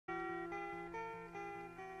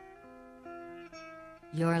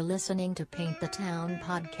You're listening to Paint the Town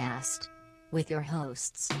podcast with your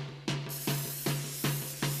hosts,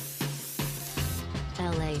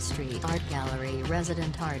 LA Street Art Gallery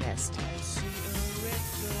resident artist,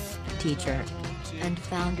 teacher, and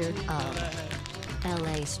founder of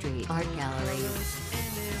LA Street Art Gallery,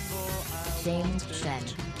 James Chen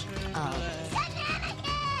of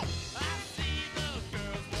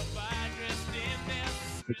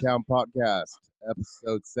The Town Podcast,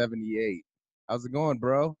 episode 78. How's it going,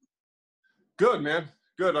 bro? Good, man.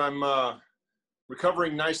 Good. I'm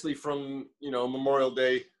recovering nicely from, Memorial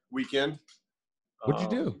Day weekend. What'd you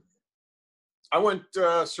do? I went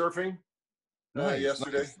surfing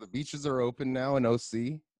yesterday. Nice. The beaches are open now in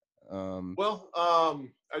OC. I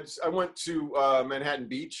went to Manhattan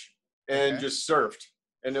Beach and just surfed,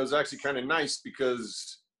 and it was actually kind of nice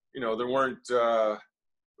because there weren't a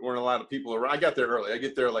lot of people around. I got there early. I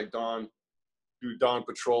get there like dawn, do dawn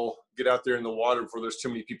patrol, get out there in the water before there's too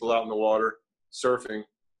many people out in the water surfing.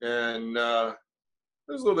 And it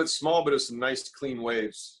was a little bit small, but it was some nice clean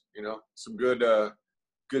waves, some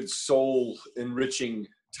good soul enriching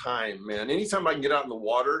time, man. Anytime I can get out in the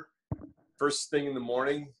water first thing in the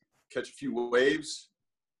morning, catch a few waves,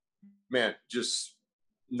 man, just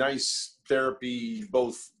nice therapy,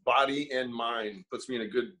 both body and mind, puts me in a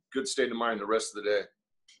good state of mind the rest of the day.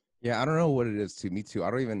 Yeah, I don't know what it is, me too. I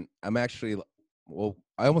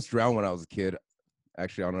almost drowned when I was a kid.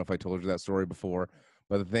 Actually, I don't know if I told you that story before,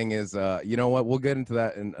 but the thing is, you know what? We'll get into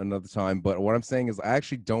that in another time. But what I'm saying is I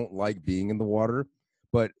actually don't like being in the water,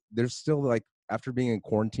 but there's still, like, after being in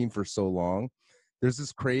quarantine for so long, there's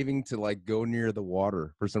this craving to, like, go near the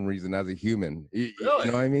water for some reason as a human. Really? You know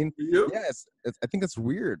what I mean? You? Yeah, I think it's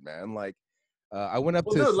weird, man. Like, I went up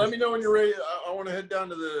Dude, let me know when you're ready. I want to head down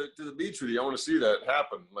to the beach with you. I want to see that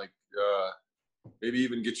happen. Like, maybe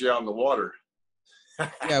even get you out in the water.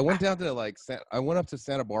 Yeah, I went down to I went up to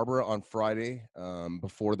Santa Barbara on Friday,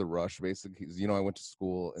 before the rush, basically. 'Cause, I went to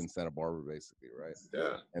school in Santa Barbara, basically, right?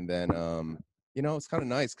 Yeah. And then, it's kind of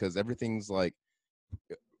nice because everything's like,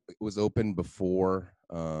 it was open before,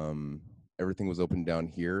 everything was open down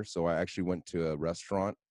here. So I actually went to a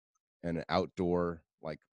restaurant and an outdoor,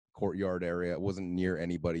 like, courtyard area. It wasn't near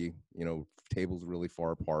anybody, tables really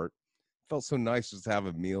far apart. Felt so nice just to have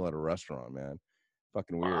a meal at a restaurant, man.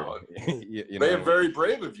 Fucking weird. Wow. They're Very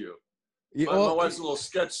brave of you. Yeah, my wife's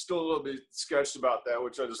still a little bit sketched about that,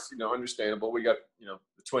 which I just, understandable. We got, the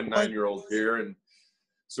twin 9-year-old here. And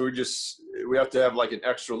so we have to have like an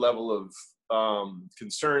extra level of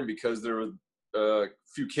concern because there were a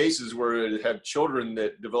few cases where it had children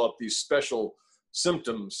that developed these special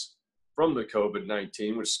symptoms from the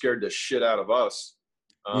COVID-19, which scared the shit out of us.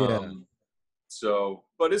 So,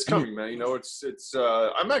 but it's coming, man.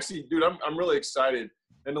 I'm actually, dude, I'm really excited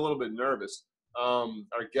and a little bit nervous.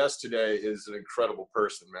 Our guest today is an incredible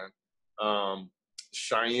person, man.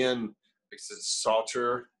 Cheyenne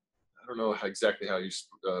Sauter. I don't know exactly how you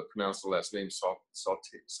pronounce the last name.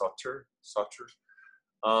 Sauter.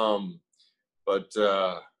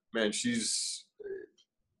 Man, she's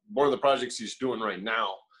one of the projects she's doing right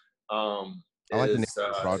now. I like the name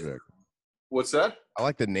of the project. What's that? I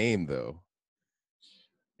like the name though.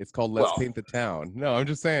 It's called Let's Paint the Town. No, I'm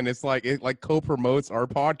just saying it co-promotes our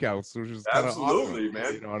podcast, which is kind of awesome,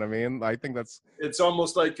 man. You know what I mean? I think it's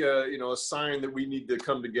almost like a sign that we need to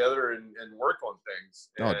come together and work on things.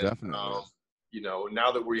 Oh, definitely.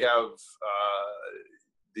 Now that we have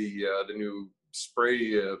the new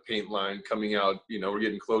spray paint line coming out, we're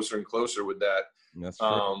getting closer and closer with that. That's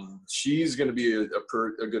true. She's going to be a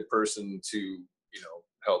good person to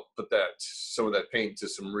help put some of that paint to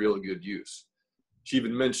some really good use. She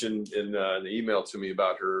even mentioned in the email to me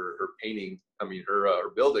about her painting. I mean,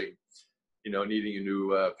 her building, needing a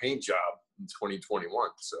new paint job in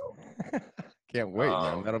 2021. So can't wait,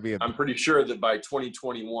 man. That'll be. I'm pretty sure that by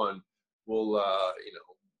 2021, we'll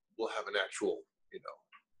have an actual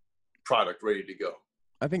product ready to go.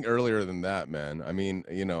 I think earlier than that, man. I mean,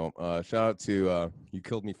 shout out to You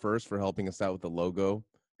Killed Me First for helping us out with the logo.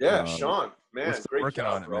 Yeah, Sean, man, we're still great working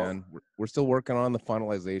job, on it, bro. man. We're still working on the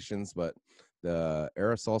finalizations, but the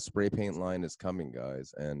aerosol spray paint line is coming,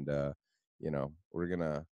 guys, and we're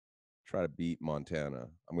gonna try to beat Montana.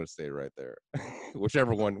 I'm gonna stay right there.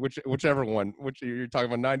 whichever one. Which you're talking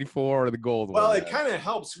about, 94 or the gold one? Well, it kind of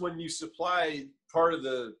helps when you supply part of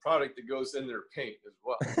the product that goes in their paint as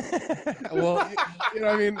well. Well,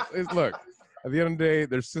 I mean, look, at the end of the day,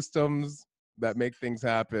 there's systems that make things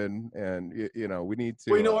happen, and we need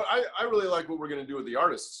to. Well, you know what? I really like what we're going to do with the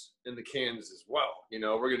artists in the cans as well.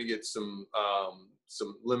 We're going to get some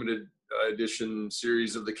limited edition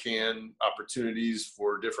series of the can opportunities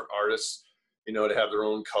for different artists you know, to have their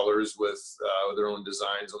own colors with their own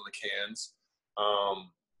designs on the cans.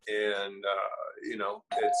 You know,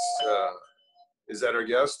 it's is that our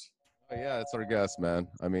guest? Oh, yeah, it's our guest, man.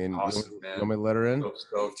 I mean, Awesome, you man. want me to let her in? So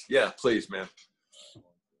stoked. Yeah, please, man.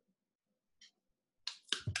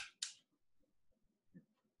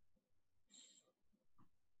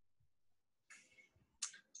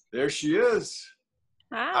 There she is.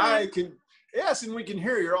 Hi. Yes, and we can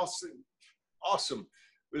hear you. You're awesome.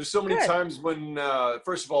 There's so many Good. times when,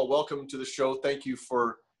 first of all, welcome to the show. Thank you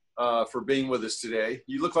for being with us today.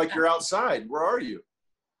 You look like you're outside. Where are you?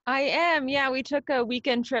 I am. Yeah, we took a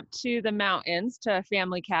weekend trip to the mountains to a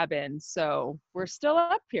family cabin. So we're still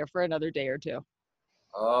up here for another day or two.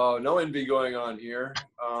 Oh, no envy going on here.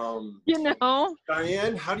 You know,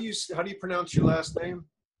 Diane, how do you pronounce your last name?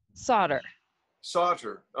 solder.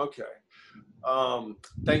 Sauter. Okay.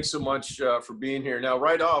 Thanks so much for being here. Now,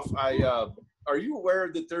 right off, are you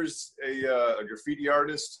aware that there's a graffiti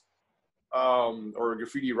artist or a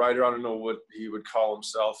graffiti writer? I don't know what he would call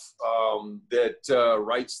himself. That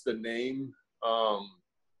writes the name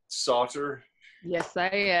Sauter. Yes, I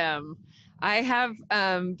am. I have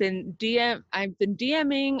been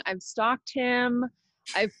DMing, I've stalked him,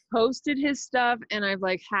 I've posted his stuff, and I've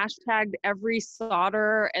like hashtagged every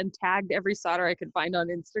solder and tagged every solder I could find on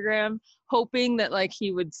Instagram, hoping that like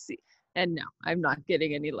he would see. And no, I'm not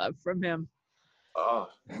getting any love from him. Oh,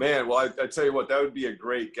 man. Well, I tell you what, that would be a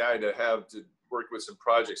great guy to have to work with some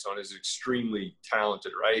projects on. He's extremely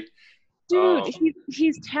talented, right? Dude,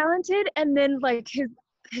 he's talented, and then like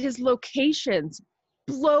his locations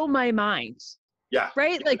blow my mind. Yeah.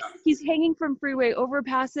 Right? Like he's hanging from freeway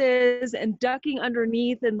overpasses and ducking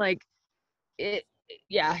underneath, and like it.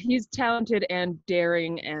 Yeah, he's talented and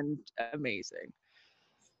daring and amazing.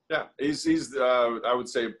 Yeah, he's I would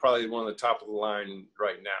say probably one of the top of the line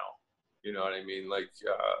right now. You know what I mean? Like,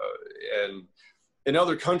 and in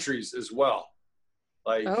other countries as well,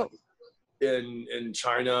 like in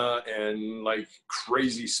China and like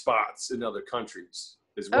crazy spots in other countries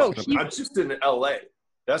as well. Not just in LA.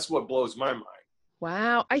 That's what blows my mind.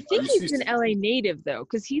 Wow. I think he's an LA native though,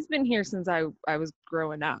 because he's been here since I was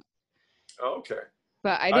growing up. Oh, okay.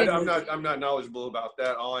 But I'm not knowledgeable about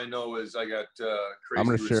that. All I know is I got crazy I'm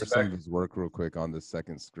gonna share respect. some of his work real quick on the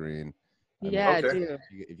second screen. Yeah, okay. dude.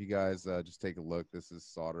 If you guys just take a look, this is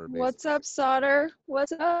Sauter. What's up, Sauter?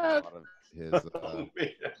 What's up? His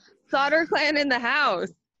Sauter clan in the house.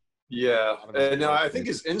 Yeah, and I think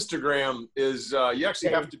his Instagram is you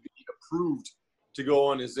actually have to be approved to go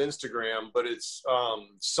on his Instagram, but it's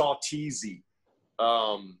Sawteezy.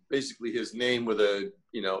 Basically his name with a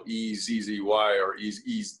EZZY or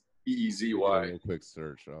EEZY. Real quick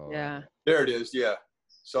search. Oh. Yeah. There it is. Yeah.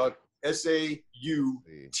 So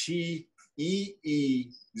SAUTEEEZY.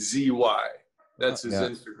 That's his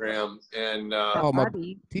Instagram. And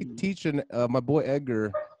teaching my boy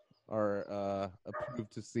Edgar are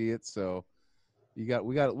approved to see it. So we got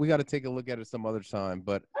to take a look at it some other time.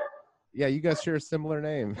 But yeah, you guys share a similar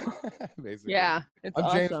name. Basically. Yeah. It's I'm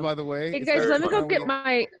awesome. James, by the way. Hey guys, let me go get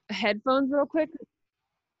my headphones real quick.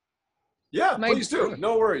 Yeah, please do.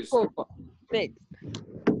 No worries. Cool. Thanks.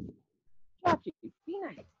 Chachi, be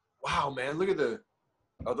nice. Wow, man, look at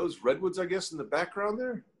are those redwoods, I guess, in the background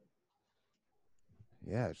there?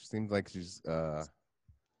 Yeah, it seems like she's up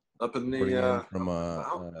in the from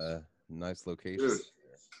a nice location. Dude,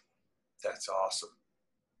 that's awesome.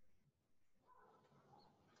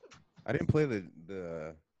 I didn't play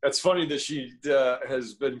the. That's funny that she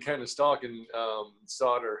has been kind of stalking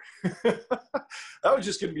Sauter. That was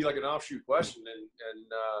just going to be like an offshoot question, and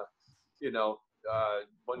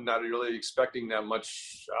not really expecting that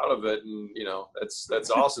much out of it, and that's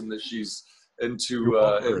awesome that she's into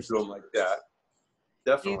him like that.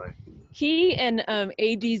 Definitely. He and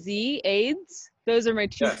AIDS, those are my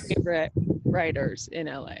two favorite writers in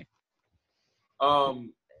LA.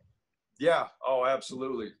 Yeah. Oh,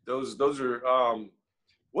 absolutely. Those are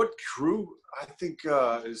what crew I think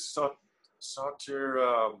is Sauter.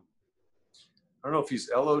 I don't know if he's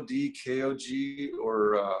LOD, KOG,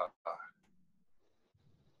 or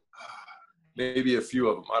maybe a few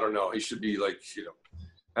of them. I don't know. He should be like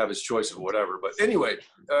have his choice of whatever. But anyway,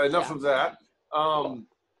 enough of that.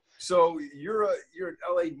 So you're an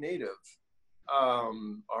LA native.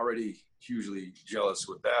 Already hugely jealous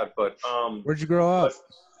with that. But where'd you grow up?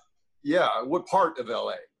 Yeah, what part of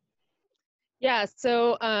LA? Yeah,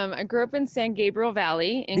 so I grew up in San Gabriel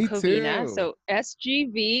Valley in Covina. Too. So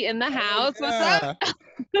SGV in the house. Yeah.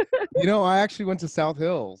 What's up? I actually went to South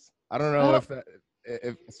Hills. I don't know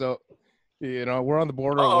if so. We're on the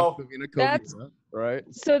border of Covina, right?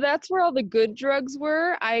 So that's where all the good drugs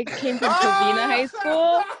were. I came from Covina High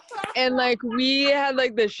School. And like we had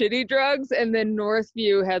like the shitty drugs, and then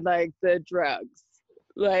Northview had like the drugs.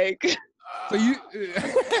 Like, So you,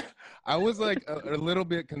 I was like a little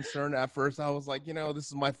bit concerned at first. I was like, this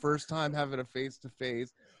is my first time having a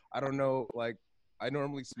face-to-face. I don't know, like, I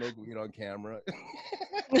normally smoke weed on camera.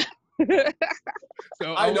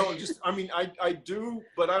 So I do,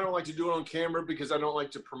 but I don't like to do it on camera because I don't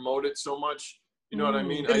like to promote it so much. You know what I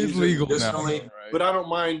mean? It is legal now, right? But I don't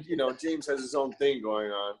mind, James has his own thing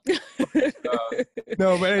going on.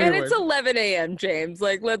 No, but anyway. And it's 11 a.m., James.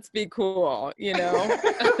 Like, let's be cool,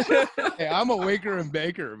 Hey, I'm a waker and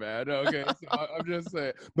baker, man. Okay, so I'm just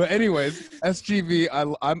saying. But anyways, SGV,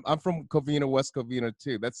 I'm from Covina, West Covina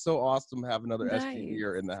too. That's so awesome to have another SGV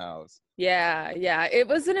here in the house. Yeah. It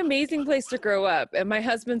was an amazing place to grow up. And my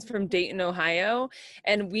husband's from Dayton, Ohio,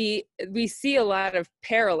 and we see a lot of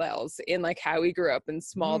parallels in like how we grew up in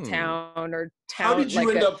small town or town. How did you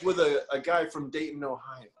end up with a guy from Dayton,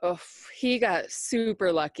 Ohio? Oh, he got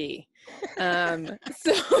super lucky. I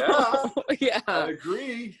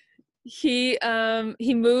agree. He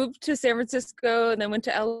moved to San Francisco and then went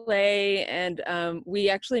to LA, and we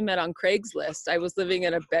actually met on Craigslist. I was living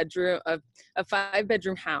in a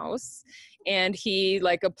 5-bedroom house, and he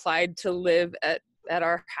like applied to live at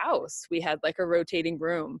our house. We had like a rotating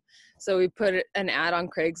room, so we put an ad on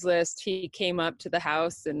Craigslist. He came up to the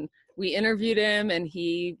house and we interviewed him, and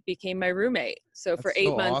he became my roommate. So for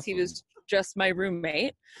 8 months, awesome. He was just my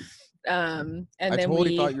roommate. And I then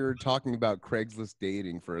totally thought you were talking about Craigslist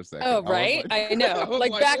dating for a second. Oh, right? I know.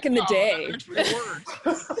 Like back in the day.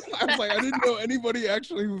 I was like, I didn't know anybody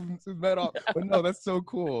actually who met off. But no, that's so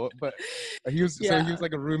cool. But he was so he was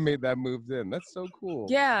like a roommate that moved in. That's so cool.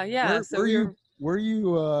 Yeah. Where are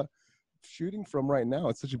you shooting from right now?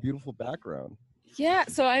 It's such a beautiful background. Yeah,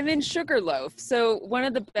 so I'm in Sugarloaf. So one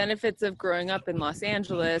of the benefits of growing up in Los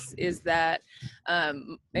Angeles is that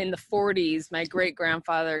in the 40s, my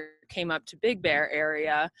great-grandfather came up to Big Bear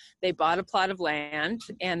area. They bought a plot of land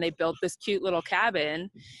and they built this cute little cabin.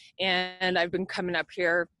 And I've been coming up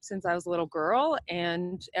here since I was a little girl.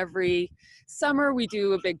 And every summer we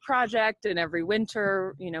do a big project, and every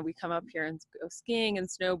winter, we come up here and go skiing and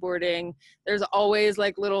snowboarding. There's always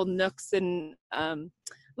like little nooks and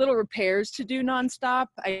little repairs to do nonstop.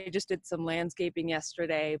 I just did some landscaping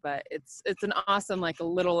yesterday, but it's an awesome, like a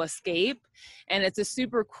little escape. And it's a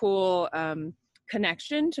super cool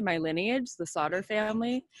connection to my lineage, the Sauter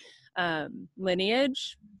family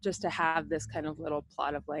lineage, just to have this kind of little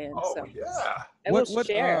plot of land. Oh, so yeah. I will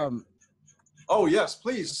share. Oh, yes,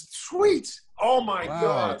 please. Sweet. Oh, my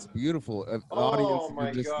God. It's beautiful. Oh, audience,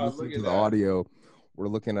 if you're just listening to the that. audio, we're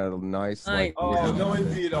looking at a nice, like, no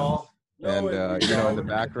indeed all. And in the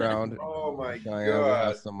background, oh my God, we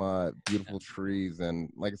have some beautiful trees, and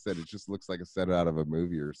like I said, it just looks like a set out of a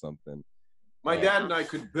movie or something. My dad and I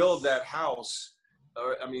could build that house.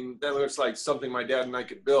 That looks like something my dad and I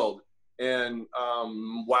could build. And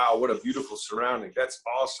wow, what a beautiful surrounding. That's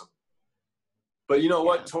awesome. But you know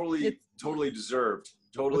what? Totally deserved.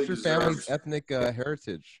 Totally. What's your family's ethnic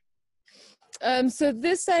heritage? So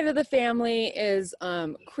this side of the family is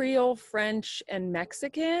Creole, French, and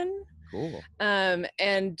Mexican. Cool.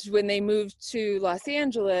 And when they moved to Los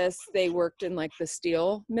Angeles, they worked in like the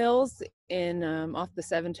steel mills in off the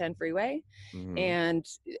 710 freeway. Mm-hmm. And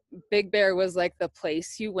Big Bear was like the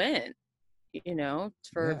place you went,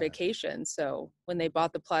 for vacation. So when they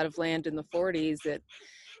bought the plot of land in the 40s,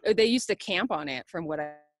 they used to camp on it, from what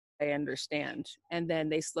I understand. And then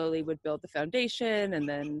they slowly would build the foundation, and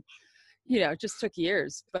then it just took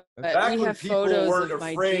years. But back we have people photos weren't of my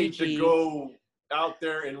afraid Gigi. to go out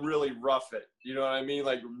there and really rough it. You know what I mean?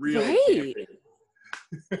 Like really.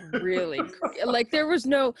 Right. Really. Like there was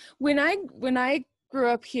no, when I grew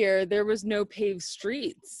up here, there was no paved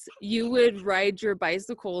streets. You would ride your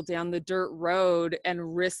bicycle down the dirt road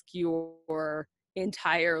and risk your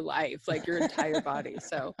entire life, like your entire body.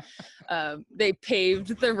 So they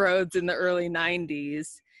paved the roads in the early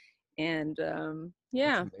 90s. And it's awesome.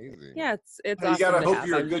 You gotta hope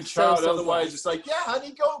you're a good child, so otherwise it's like,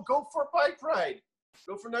 honey, go for a bike ride.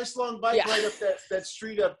 Go for a nice long bike ride up that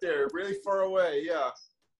street up there, really far away. Yeah.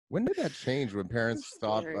 When did that change? When parents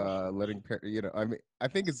stopped letting I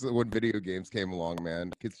think it's when video games came along,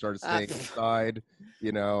 man. Kids started staying inside,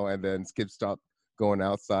 and then kids stopped going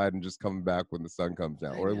outside and just coming back when the sun comes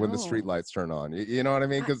down, or when the street lights turn on. You know what I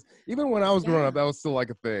mean? Because even when I was growing up, that was still like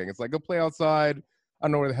a thing. It's like, go play outside. I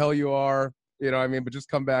don't know where the hell you are, but just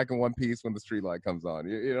come back in one piece when the street light comes on.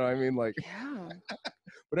 You know what I mean? Like,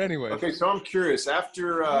 but anyway. Okay, so I'm curious.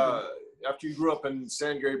 After you grew up in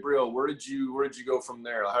San Gabriel, where did you go from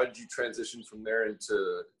there? How did you transition from there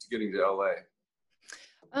into getting to LA?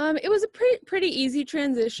 It was a pretty easy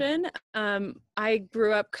transition. I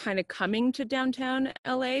grew up kind of coming to downtown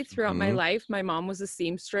LA throughout my life. My mom was a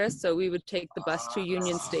seamstress, so we would take the bus to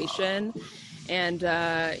Union Station and,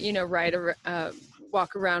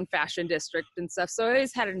 walk around Fashion District and stuff. So I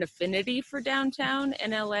always had an affinity for downtown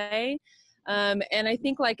and LA. And I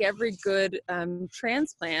think like every good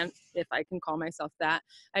transplant, if I can call myself that,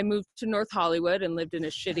 I moved to North Hollywood and lived in a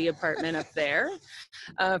shitty apartment up there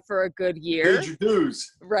for a good year. Paid your dues.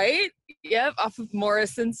 Right? Yep, off of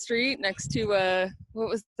Morrison Street next to, what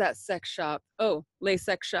was that sex shop? Oh, Les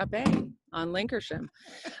Sex Shop A on Linkersham.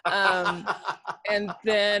 And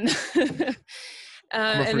then...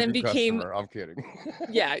 and then became customer. I'm kidding.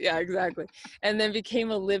 yeah, exactly. And then became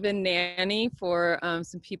a live-in nanny for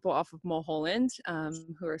some people off of Mulholland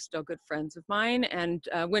who are still good friends of mine, and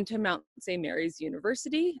went to Mount St. Mary's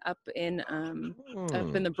University up in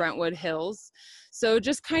the Brentwood Hills. So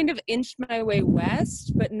just kind of inched my way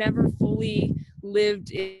west, but never fully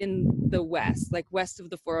lived in the west. Like west of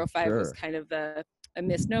the 405 was kind of a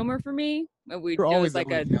misnomer for me. You're always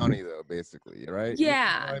like a county though, basically, right?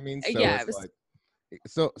 Yeah. You know what I mean? So yeah. It was like,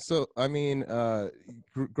 so I mean, go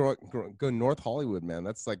North Hollywood, man.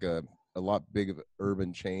 That's like a lot big of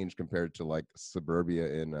urban change compared to like suburbia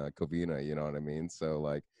in Covina. You know what I mean? So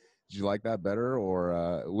like, did you like that better,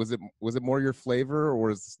 or was it more your flavor, or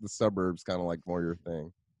was the suburbs kind of like more your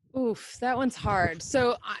thing? Oof, that one's hard.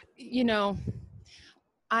 So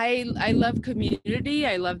I love community.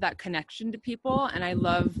 I love that connection to people, and I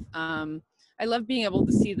love being able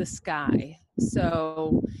to see the sky.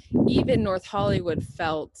 So even North Hollywood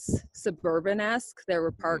felt suburban-esque. There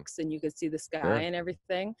were parks and you could see the sky and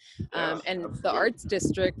everything. And the arts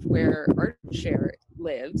district where ArtShare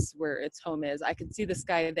lives, where its home is, I could see the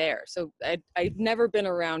sky there. So I've never been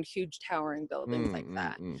around huge towering buildings like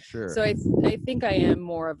that. Sure. So I think I am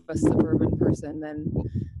more of a suburban person than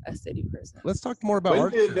a city person. Let's talk more about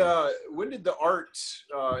art. When did the art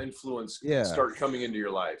influence start coming into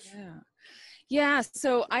your life? Yeah,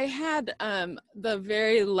 so I had the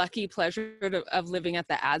very lucky pleasure of living at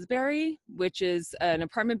the Asbury, which is an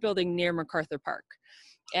apartment building near MacArthur Park.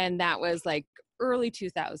 And that was like early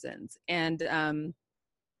 2000s. And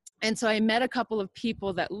so I met a couple of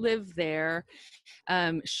people that lived there,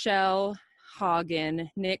 Shell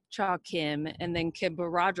Hagen, Nick Cha Kim, and then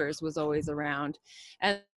Kimba Rogers was always around.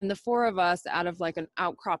 And the four of us, out of like an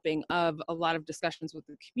outcropping of a lot of discussions with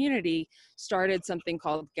the community, started something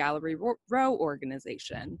called Gallery Row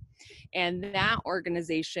Organization. And that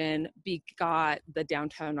organization begot the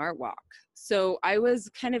Downtown Art Walk. So I was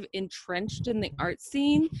kind of entrenched in the art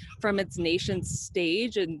scene from its nascent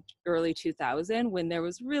stage in early 2000, when there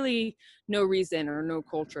was really no reason or no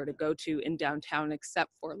culture to go to in downtown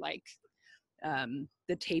except for like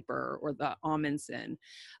the Taper or the Amundsen.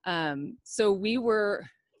 So we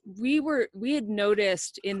had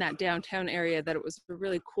noticed in that downtown area that it was a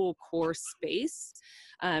really cool core space.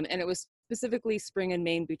 And it was specifically Spring and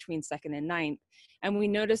Main between 2nd and 9th. And we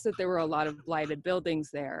noticed that there were a lot of blighted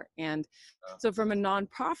buildings there. And so from a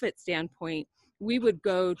nonprofit standpoint, we would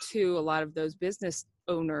go to a lot of those business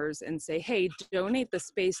owners and say, hey, donate the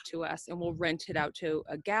space to us and we'll rent it out to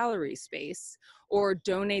a gallery space, or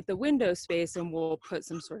donate the window space and we'll put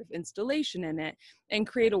some sort of installation in it and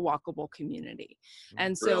create a walkable community.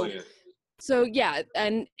 And so yeah,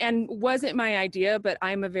 and wasn't my idea, but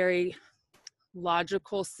I'm a very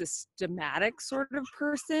logical, systematic sort of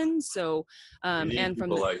person. So and from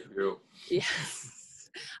like you. Yes,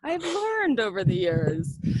 I've learned over the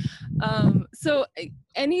years. So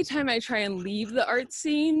anytime I try and leave the art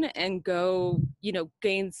scene and go,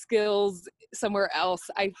 gain skills somewhere else,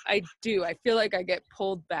 I feel like I get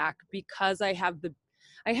pulled back, because I have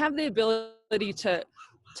the ability to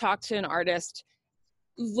talk to an artist,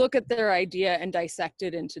 look at their idea and dissect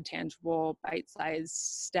it into tangible bite-sized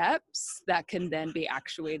steps that can then be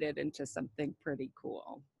actuated into something pretty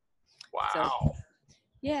cool. Wow. So,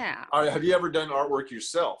 yeah. Have you ever done artwork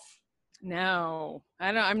yourself? No,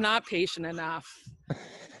 I'm not patient enough.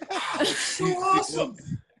 So awesome.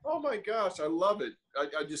 Oh my gosh, I love it.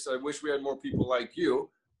 I wish we had more people like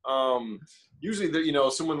you. Usually,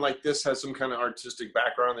 someone like this has some kind of artistic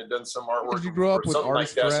background. They've done some artwork. Did you grow up with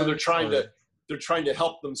artists like that? So they're trying to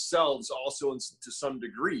help themselves also to some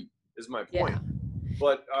degree, is my point. Yeah.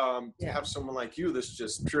 But to have someone like you that's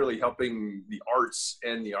just purely helping the arts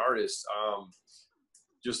and the artists,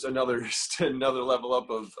 just another level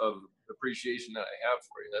up of appreciation that I have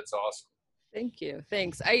for you. That's awesome. Thank you.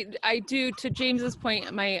 Thanks. I do, to James's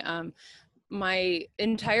point, my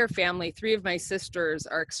entire family, 3 of my sisters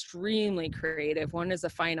are extremely creative. One is a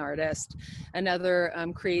fine artist. Another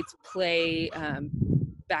creates play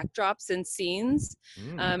backdrops and scenes.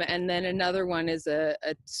 Mm. And then another one is a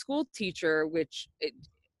school teacher, which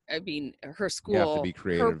I mean, her You have to school, be her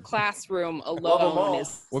creative. classroom Love 'em alone all.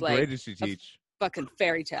 is What like grade does she a teach? fucking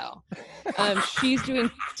fairy tale. She's doing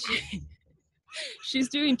she's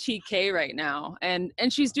doing TK right now, and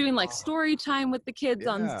she's doing like story time with the kids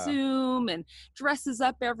on Yeah. Zoom, and dresses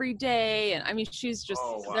up every day, and I mean, she's just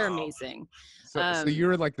they're wow. amazing. So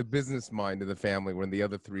you're like the business mind of the family, when the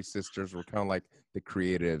other three sisters were kind of like the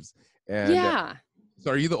creatives. And Yeah.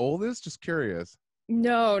 so are you the oldest? Just curious.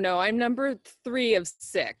 No, I'm number 3 of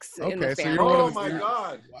 6 in the Okay, so family. you're one of Oh the my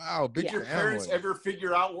God. Wow, big Did your family. parents ever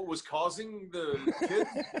figure out what was causing the kids?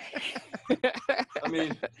 I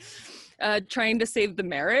mean, Trying to save the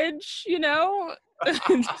marriage, you know.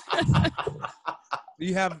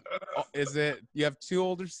 You have you have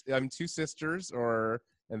two sisters, or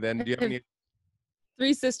and then do you have any?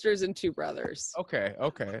 3 sisters and 2 brothers. Okay,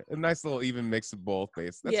 a nice little even mix of both.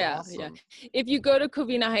 That's Yeah. awesome. If you go to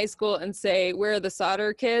Covina High School and say, "Where are the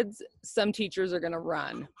solder kids?" some teachers are gonna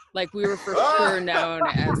run. Like, we were for sure known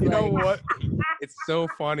as You know like, what? It's so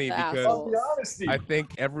funny the because assholes. the honesty. I think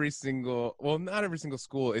not every single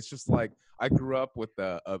school. It's just like I grew up with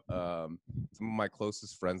some of my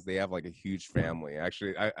closest friends. They have like a huge family.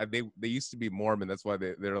 Actually, they used to be Mormon. That's why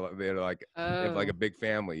they're like they have like a big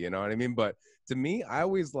family. You know what I mean? But to me, I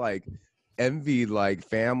always like envied like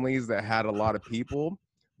families that had a lot of people.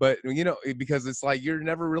 But you know, because it's like you're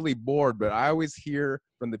never really bored. But I always hear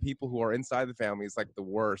from the people who are inside the family, it's like the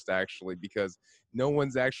worst actually, because no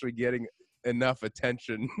one's actually getting enough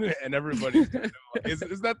attention, and everybody's is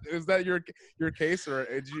that your case, or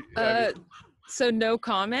did you, so no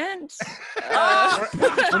comment. we're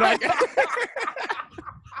not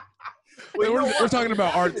we're talking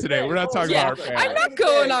about art today. We're not talking about our family. I'm not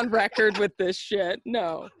going on record with this shit.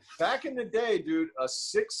 No. Back in the day, dude, a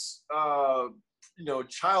 6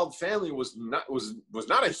 child family was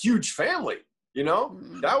not a huge family. You know,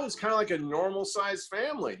 that was kind of like a normal sized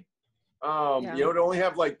family. You know, to only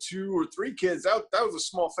have like 2 or 3 kids, that was a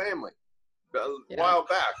small family a while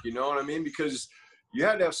back, you know what I mean? Because you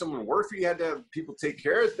had to have someone work for you, had to have people take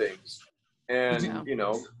care of things. And, you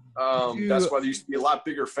know, that's why there used to be a lot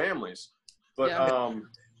bigger families. But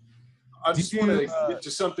I just want to get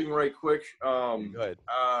to something right quick. Go ahead.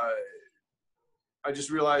 I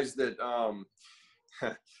just realized that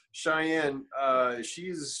Cheyenne,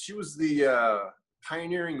 she was the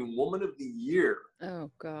Pioneering Woman of the Year.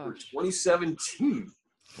 Oh For gosh. 2017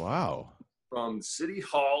 Wow. from City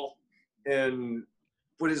Hall, and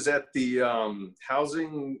what is that? The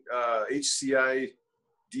Housing HCI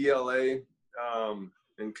DLA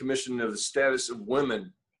and Commission of the Status of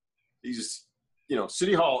Women. These, you know,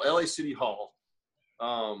 City Hall, LA City Hall,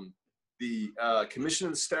 the Commission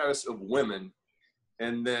of the Status of Women,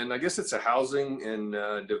 and then I guess it's a Housing and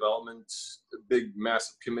Development, big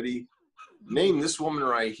massive committee. Name this woman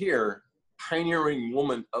right here Pioneering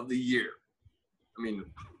Woman of the Year. I mean,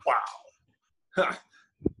 wow.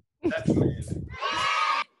 That's amazing.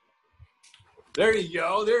 There you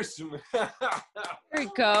go. There's some. There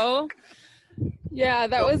you go. Yeah,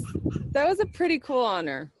 that was a pretty cool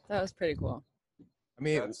honor. That was pretty cool. I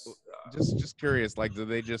mean, just curious. Like, do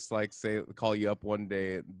they just like call you up one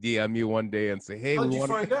day, DM you one day, and say, "Hey, How'd we you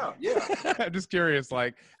want find out?" Yeah. I'm just curious.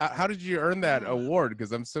 Like, how did you earn that award?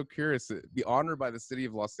 Because I'm so curious. To be honored by the city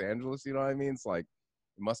of Los Angeles. You know what I mean? It's like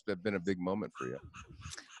it must have been a big moment for you.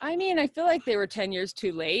 I mean, I feel like they were 10 years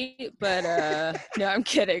too late, but no, I'm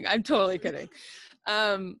kidding. I'm totally kidding.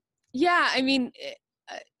 Yeah, I mean,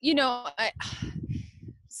 you know,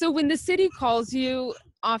 so when the city calls you,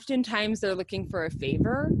 oftentimes they're looking for a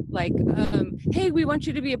favor, like, hey, we want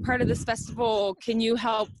you to be a part of this festival. Can you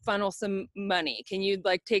help funnel some money? Can you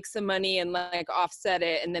like take some money and like offset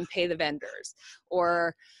it and then pay the vendors?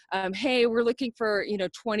 Or, hey, we're looking for,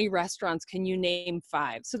 20 restaurants. Can you name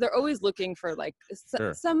 5? So they're always looking for like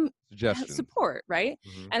some support, right?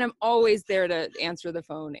 Mm-hmm. And I'm always there to answer the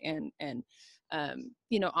phone and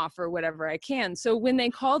offer whatever I can. So when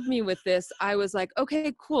they called me with this, I was like,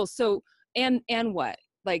 okay, cool. So, and what?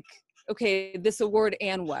 Like, okay, this award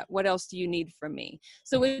and what else do you need from me?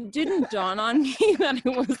 So it didn't dawn on me that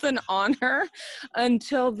it was an honor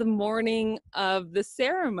until the morning of the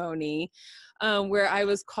ceremony, where I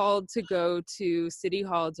was called to go to City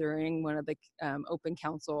Hall during one of the open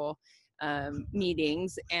council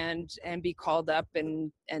meetings and be called up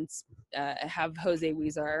and have Jose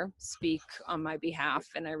Huizar speak on my behalf,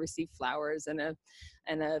 and I received flowers and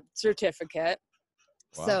a certificate.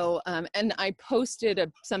 Wow. So and I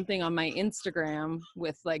posted something on my Instagram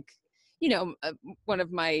with like, one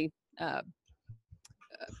of my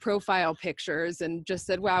profile pictures and just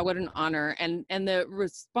said, wow, what an honor. And the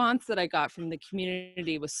response that I got from the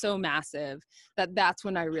community was so massive that that's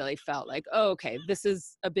when I really felt like, oh, okay, this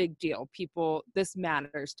is a big deal. People, this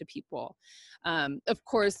matters to people. Of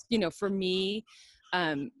course, you know, for me,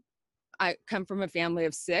 I come from a family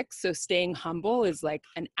of 6, so staying humble is like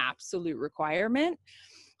an absolute requirement.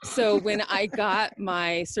 So when I got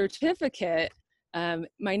my certificate,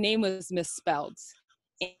 my name was misspelled,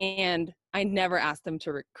 and I never asked them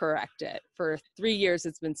to correct it. For 3 years,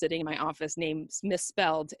 it's been sitting in my office, names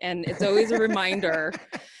misspelled, and it's always a reminder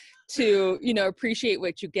to, you know, appreciate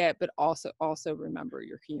what you get, but also remember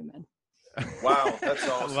you're human. Wow, that's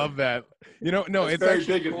awesome. I love that. You know, no, That's it's very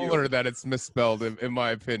actually big of you. cooler that it's misspelled, in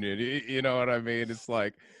my opinion. You know what I mean? It's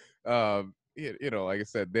like, you know, like I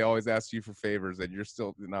said, they always ask you for favors, and you're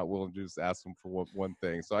still not willing to just ask them for one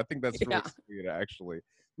thing. So I think that's really sweet, actually.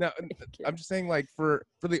 Now, I'm just saying, like, for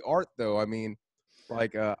the art, though, I mean,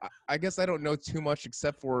 like, I guess I don't know too much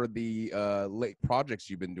except for the late projects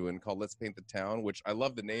you've been doing called Let's Paint the Town, which I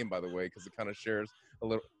love the name, by the way, because it kind of shares a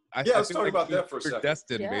little. Let's talk about that for a second. We're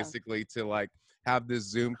destined, basically, to like have this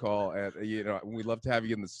Zoom call, and you know, we'd love to have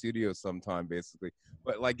you in the studio sometime, basically.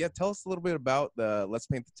 But like, yeah, tell us a little bit about the Let's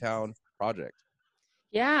Paint the Town project.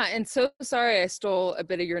 Yeah, and so sorry I stole a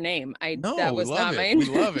bit of your name. That was not mine. We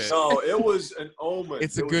love it. No, it was an omen.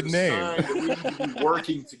 It's a good name. Sign that we need to be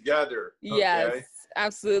working together. Okay? Yes,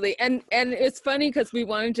 absolutely. And it's funny because we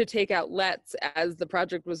wanted to take out Let's as the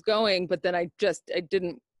project was going, but then I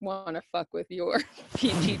didn't want to fuck with your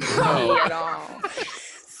PGT at all.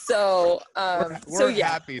 So, we're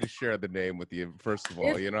happy to share the name with you, first of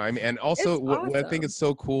all, you know what I mean? And also what I think is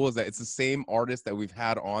so cool is that it's the same artist that we've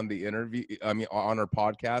had on the interview, on our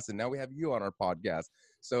podcast, and now we have you on our podcast.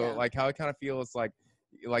 So like how I kind of feel, it's like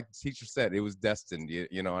the teacher said, it was destined,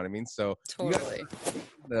 you know what I mean? So totally.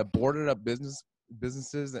 The boarded up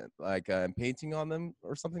businesses like and painting on them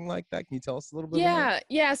or something like that. Can you tell us a little bit more?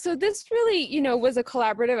 Yeah, so this really, you know, was a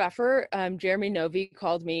collaborative effort. Jeremy Novi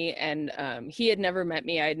called me, and he had never met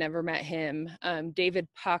me. I had never met him. David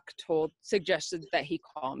Puck suggested that he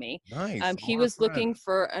call me. Nice. He was looking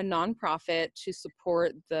for a nonprofit to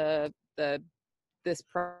support this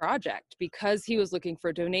project. Because he was looking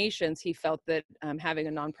for donations, he felt that having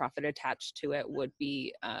a nonprofit attached to it would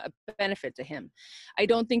be a benefit to him. I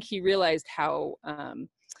don't think he realized how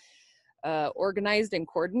organized and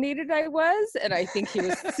coordinated I was, and I think he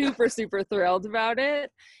was super thrilled about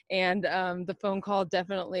it. And the phone call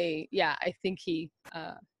definitely, I think he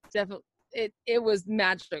definitely, it was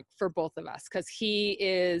magic for both of us, because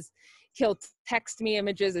he'll text me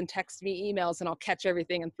images and text me emails, and I'll catch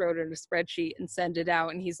everything and throw it in a spreadsheet and send it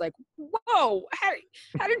out. And he's like, whoa,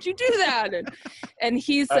 how did you do that? And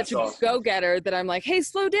he's such a go-getter that I'm like, hey,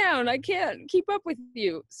 slow down. I can't keep up with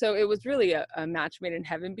you. So it was really a match made in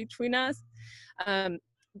heaven between us. And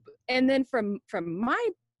then from my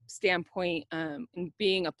standpoint, and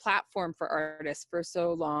being a platform for artists for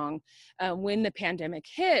so long, when the pandemic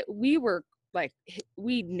hit, we were like,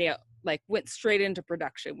 went straight into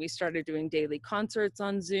production. We started doing daily concerts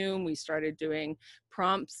on Zoom. We started doing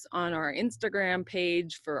prompts on our Instagram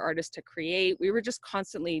page for artists to create. We were just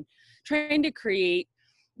constantly trying to create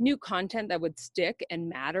new content that would stick and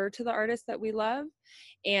matter to the artists that we love.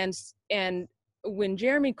 And when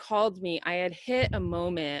Jeremy called me, I had hit a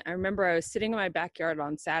moment. I remember I was sitting in my backyard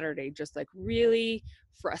on Saturday, just like really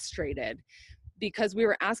frustrated, because we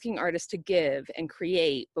were asking artists to give and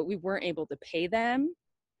create, but we weren't able to pay them.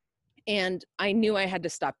 And I knew I had to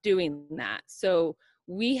stop doing that. So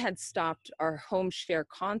we had stopped our home share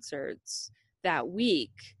concerts that week,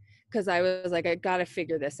 because I was like, I got to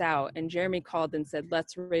figure this out. And Jeremy called and said,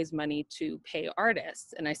 let's raise money to pay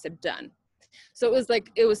artists. And I said, done. So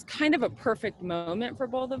it was kind of a perfect moment for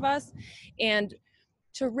both of us. And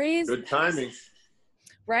to raise good timing.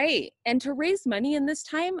 Right. And to raise money in this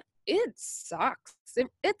time, it sucks.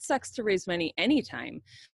 It sucks to raise money anytime.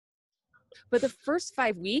 But the first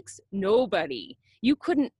 5 weeks, you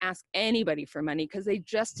couldn't ask anybody for money because they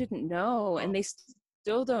just didn't know, and they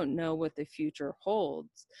still don't know what the future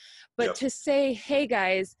holds. But to say, hey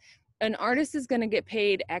guys, an artist is going to get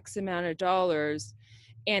paid X amount of dollars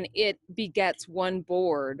and it begets one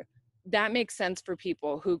board, that makes sense for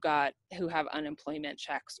people who have unemployment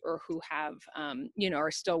checks, or who have,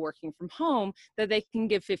 are still working from home, that they can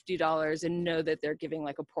give $50 and know that they're giving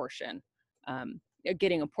like a portion,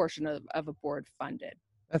 getting a portion of a board funded.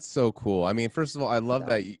 That's so cool. I mean, first of all, I love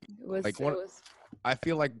that. I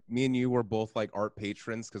feel like me and you were both like art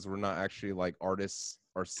patrons, because we're not actually like artists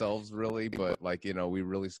ourselves really, but like, you know, we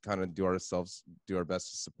really kind of do our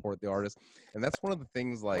best to support the artists. And that's one of the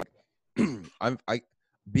things, like,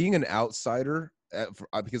 being an outsider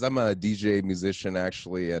because I'm a DJ musician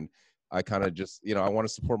actually, and I kind of just, I want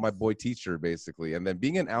to support my boy Teacher basically. And then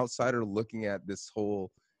being an outsider looking at this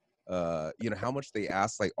whole, how much they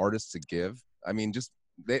ask like artists to give. I mean, just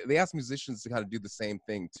they ask musicians to kind of do the same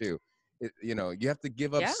thing too. You have to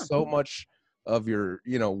give up Yeah. so much of your,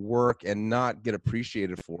 work and not get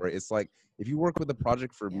appreciated for it. It's like if you work with a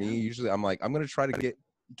project for me, usually I'm like, I'm gonna try to get.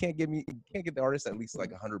 You can't get the artist at least like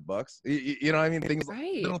 $100. You know what I mean? Things,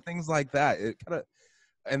 little things like that. It kind of,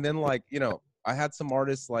 and then like, I had some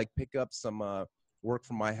artists like pick up some work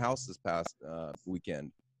from my house this past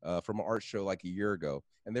weekend from an art show like a year ago,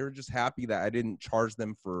 and they were just happy that I didn't charge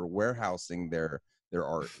them for warehousing their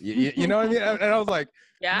art. You know what I mean? And I was like,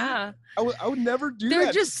 yeah, I would never do They're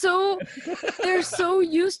that. just so they're so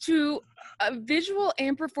used to visual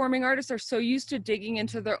and performing artists are so used to digging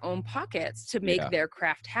into their own pockets to make their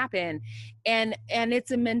craft happen, and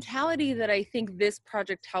it's a mentality that I think this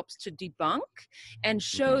project helps to debunk and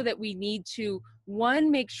show that we need to, one,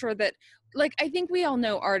 make sure that, like, I think we all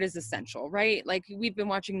know art is essential, right? Like, we've been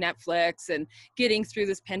watching Netflix and getting through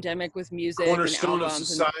this pandemic with music, cornerstone and of albums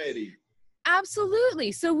society.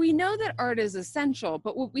 Absolutely. So we know that art is essential,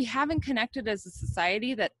 but what we haven't connected as a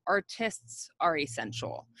society, that artists are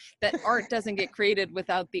essential, that art doesn't get created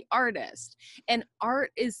without the artist. And art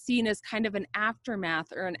is seen as kind of an aftermath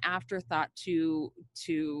or an afterthought to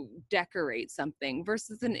decorate something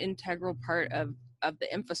versus an integral part of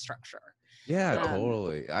the infrastructure. Yeah,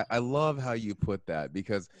 totally. I love how you put that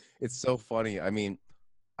because it's so funny. I mean,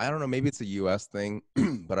 I don't know, maybe it's a US thing,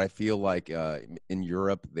 but I feel like in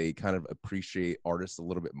Europe, they kind of appreciate artists a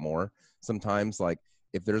little bit more. Sometimes, like,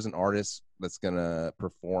 if there's an artist that's going to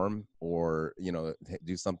perform or,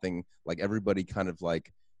 do something, like everybody kind of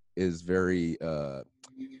like is very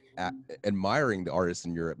admiring the artists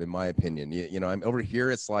in Europe, in my opinion. I'm over here,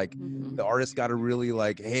 it's like the artist got to really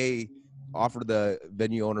like, hey, offer the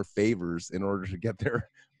venue owner favors in order to get their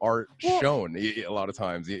art shown a lot of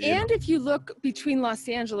times. And if you look between Los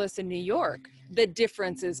Angeles and New York, the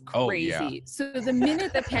difference is crazy. Oh, yeah. So the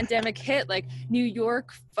minute the pandemic hit, like New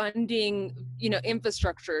York funding,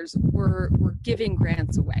 infrastructures were giving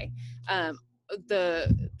grants away.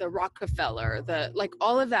 The Rockefeller, like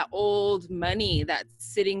all of that old money that's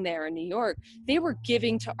sitting there in New York, they were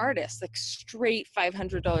giving to artists like straight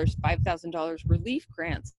 $500, $5,000 relief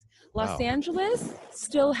grants. Los Angeles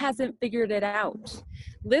still hasn't figured it out.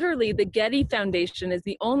 Literally, the Getty Foundation is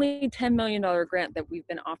the only $10 million grant that we've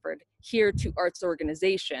been offered here to arts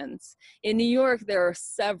organizations. In New York, there are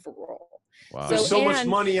several. Wow. There's so much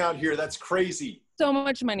money out here. That's crazy. So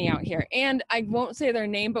much money out here. And I won't say their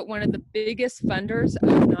name, but one of the biggest funders of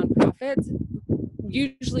nonprofits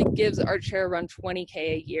usually gives ArtShare around $20K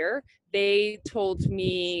a year. They told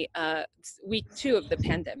me week 2 of the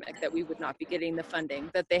pandemic that we would not be getting the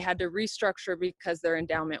funding, that they had to restructure because their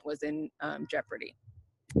endowment was in jeopardy.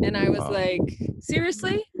 And I was like,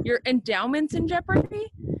 seriously? Your endowment's in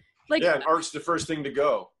jeopardy? Like, yeah, and art's the first thing to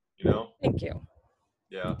go, Thank you.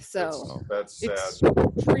 Yeah. So that's sad. It's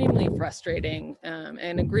extremely frustrating,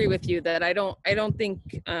 and agree with you that I don't think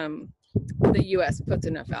the U.S. puts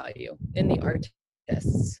enough value in the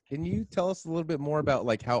artists. Can you tell us a little bit more about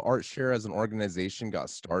like how ArtShare as an organization got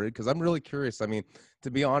started? Because I'm really curious. I mean,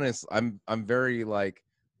 to be honest, I'm very like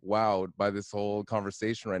wowed by this whole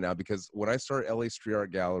conversation right now, because when I started LA Street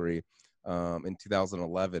Art Gallery in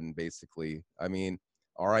 2011, basically, I mean,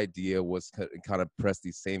 our idea was to kind of press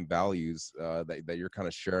these same values that you're kind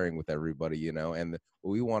of sharing with everybody, and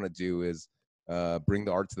what we want to do is bring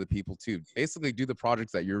the art to the people too. Basically, do the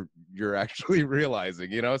projects that you're actually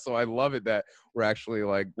realizing, So I love it that we're actually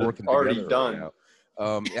like working already together done.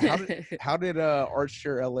 Right now. How did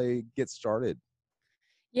ArtShare LA get started?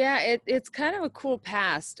 Yeah, it's kind of a cool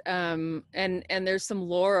past, and there's some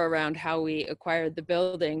lore around how we acquired the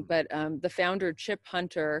building. But the founder, Chip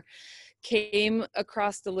Hunter, came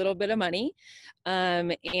across a little bit of money,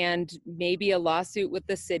 and maybe a lawsuit with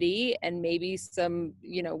the city, and maybe some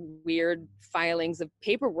weird filings of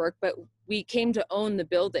paperwork. But we came to own the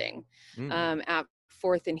building at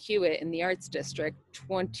 4th and Hewitt in the Arts District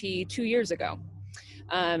 22 years ago.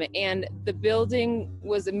 And the building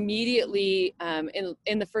was immediately,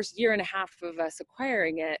 in the first year and a half of us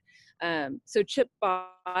acquiring it, so Chip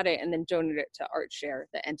bought it and then donated it to ArtShare,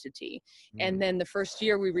 the entity. And then the first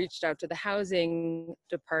year we reached out to the housing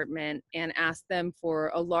department and asked them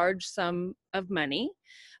for a large sum of money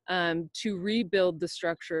to rebuild the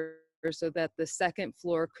structure so that the second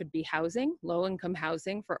floor could be housing, low-income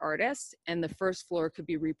housing for artists, and the first floor could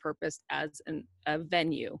be repurposed as a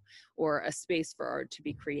venue or a space for art to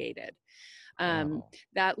be created. Wow.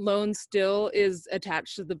 That loan still is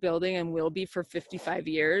attached to the building and will be for 55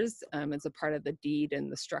 years. It's a part of the deed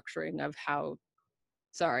and the structuring of how,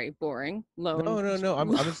 sorry, boring loan. No.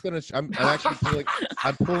 I'm just gonna. I'm actually pulling.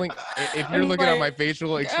 I'm pulling. If you're I'm looking at my like,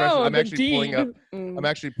 facial expression, oh, I'm the actually pulling deed. up. I'm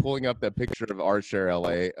actually pulling up that picture of ArtShare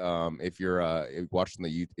LA. If you're watching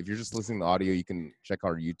if you're just listening to audio, you can check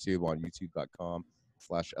our YouTube on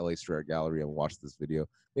youtube.com/LA Street Art Gallery and watch this video.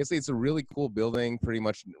 Basically, it's a really cool building, pretty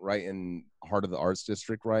much right in heart of the Arts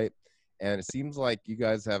District, right? And it seems like you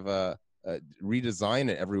guys have redesign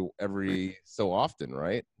it every so often,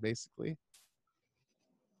 right? Basically.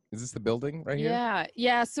 Is this the building right here?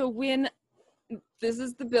 Yeah. So when this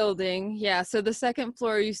is the building, yeah. So the second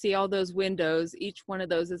floor, you see all those windows. Each one of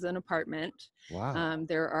those is an apartment. Wow.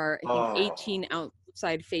 There are, I think, 18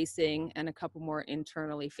 outside facing and a couple more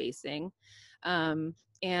internally facing.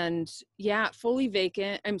 And yeah, fully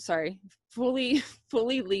vacant. I'm sorry, fully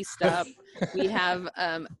leased up. We have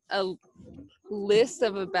a list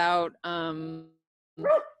of about I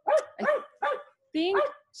think.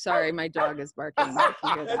 Sorry, my dog is barking.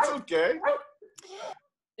 That's okay.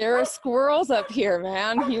 There are squirrels up here,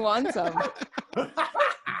 man. He wants them.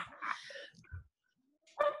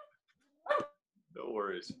 No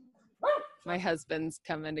worries. My husband's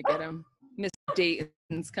coming to get him. Miss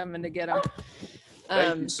Dayton's coming to get him.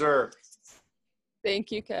 Thank you, sir.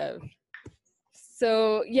 Thank you, Kev.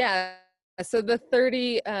 So yeah, so the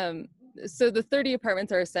 30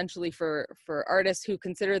 apartments are essentially for artists who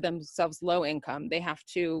consider themselves low income. They have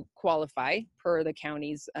to qualify per the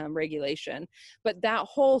county's regulation, but that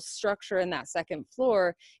whole structure in that second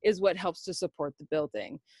floor is what helps to support the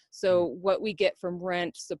building. So what we get from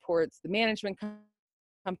rent supports the management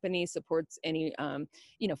company, supports any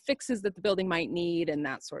fixes that the building might need and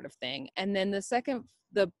that sort of thing. And then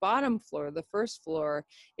the bottom floor, the first floor,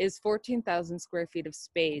 is 14,000 square feet of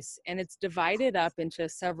space, and it's divided up into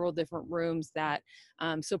several different rooms that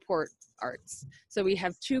support arts. So we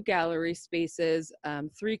have 2 gallery spaces,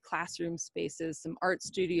 3 classroom spaces, some art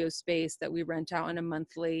studio space that we rent out on a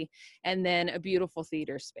monthly, and then a beautiful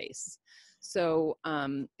theater space. So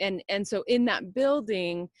and so in that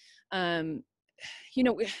building,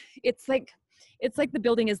 it's like the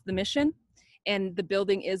building is the mission and the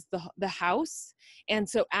building is the house. And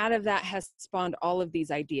so out of that has spawned all of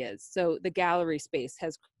these ideas. So the gallery space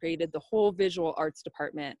has created the whole visual arts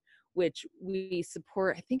department, which we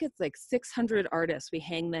support. I think it's like 600 artists. We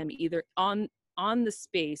hang them either on the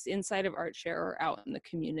space inside of ArtShare or out in the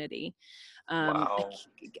community. Wow.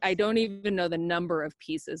 I don't even know the number of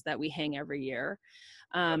pieces that we hang every year.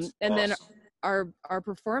 And awesome. Then our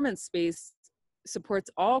performance space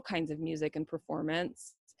supports all kinds of music and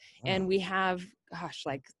performance. Wow. And we have,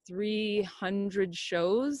 like 300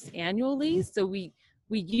 shows annually. So we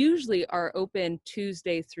usually are open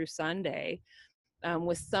Tuesday through Sunday,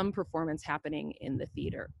 with some performance happening in the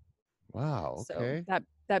theater. Wow. Okay. So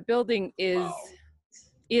that building is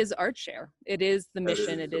ArtShare. It is the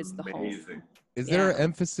mission. It is the home. Is there an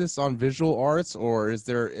emphasis on visual arts, or is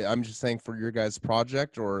there? I'm just saying for your guys'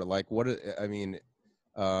 project, or like what? I mean,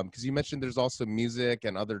 because you mentioned there's also music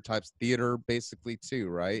and other types of theater, basically too,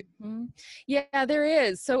 right? Mm-hmm. Yeah, there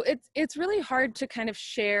is. So it's really hard to kind of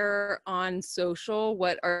share on social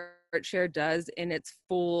what ArtShare does in its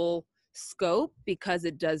full scope because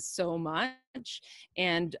it does so much,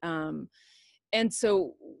 and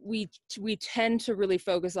so we tend to really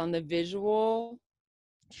focus on the visual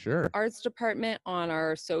arts department on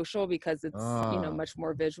our social because it's much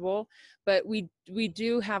more visual. But we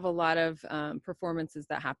do have a lot of performances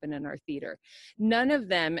that happen in our theater. None of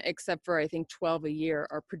them, except for I think 12 a year,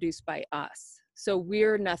 are produced by us. So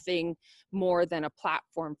we're nothing more than a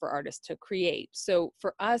platform for artists to create. So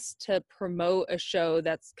for us to promote a show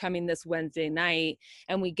that's coming this Wednesday night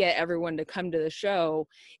and we get everyone to come to the show,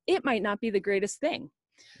 it might not be the greatest thing.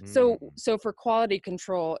 So for quality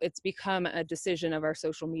control, it's become a decision of our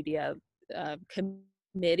social media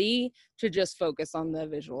committee to just focus on the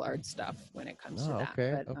visual art stuff when it comes to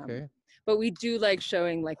that. But we do like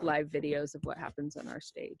showing like live videos of what happens on our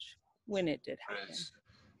stage when it did happen.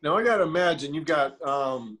 Now I gotta imagine you've got,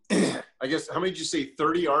 I guess, how many did you say,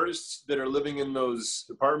 30 artists that are living in those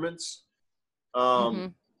apartments?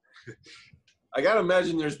 I gotta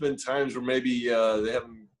imagine there's been times where maybe they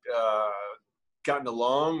haven't gotten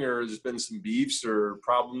along, or there's been some beefs or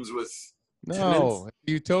problems with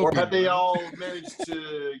tenants? Or have they all managed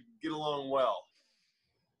to get along well?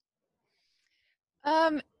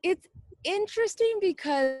 It's interesting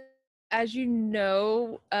because, as you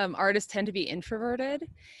know, artists tend to be introverted,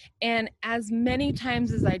 and as many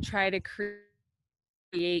times as I try to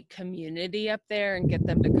create community up there and get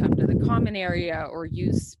them to come to the common area or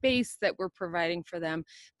use space that we're providing for them,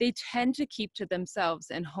 they tend to keep to themselves,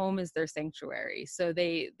 and home is their sanctuary. So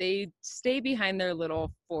they stay behind their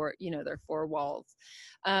little their four walls.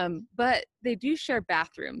 But they do share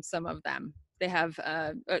bathrooms, some of them. They have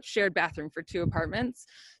a shared bathroom for 2 apartments.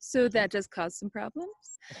 So that does cause some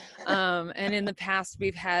problems. And in the past,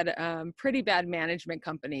 we've had pretty bad management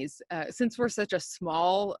companies. Since we're such a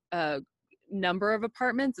small number of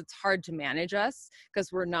apartments, it's hard to manage us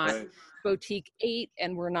because we're not boutique 8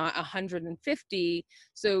 and we're not 150.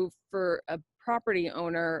 So for a property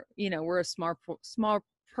owner, we're a small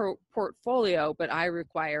portfolio, but I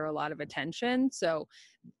require a lot of attention. So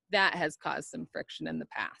that has caused some friction in the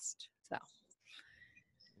past. So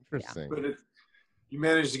interesting. Yeah. But you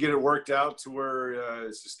managed to get it worked out to where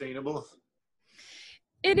it's sustainable.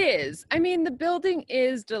 It is. I mean, the building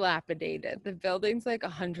is dilapidated. The building's like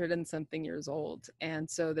 100 and something years old. And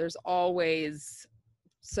so there's always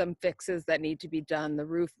some fixes that need to be done. The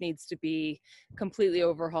roof needs to be completely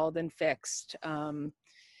overhauled and fixed.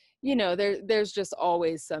 There's just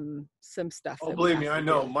always some stuff. Oh, believe me, I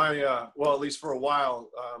know. My well, at least for a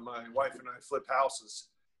while, my wife and I flip houses,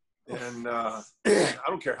 and I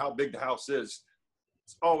don't care how big the house is.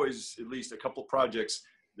 It's always at least a couple projects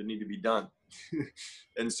that need to be done.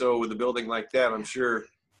 And so with a building like that, I'm sure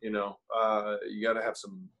you got to have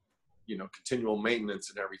some continual maintenance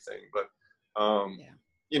and everything. But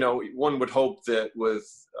one would hope that with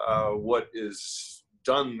what is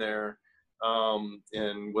done there,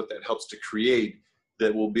 and what that helps to create,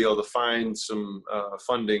 that we'll be able to find some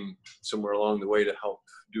funding somewhere along the way to help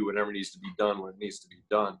do whatever needs to be done when it needs to be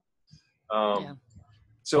done.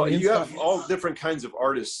 So you have all different kinds of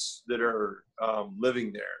artists that are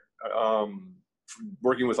living there,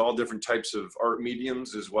 working with all different types of art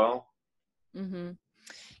mediums as well. Mm-hmm.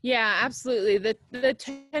 Yeah, absolutely. The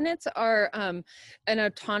tenants are an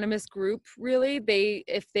autonomous group, really.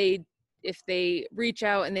 If they reach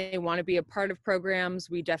out and they want to be a part of programs,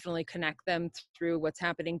 we definitely connect them through what's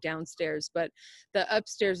happening downstairs. But the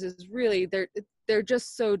upstairs is really, they're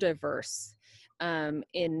just so diverse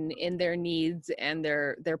in their needs and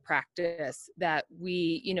their practice that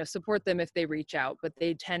we support them if they reach out, but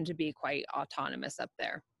they tend to be quite autonomous up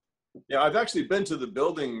there. Yeah, I've actually been to the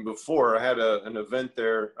building before. I had an event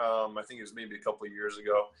there. I think it was maybe a couple of years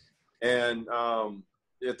ago, and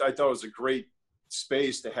I thought it was a great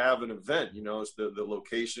space to have an event. It's the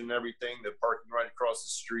location and everything, the parking right across the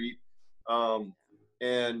street,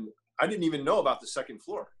 and I didn't even know about the second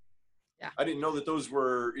floor. I didn't know that those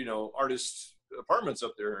were artists' apartments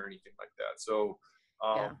up there or anything like that. So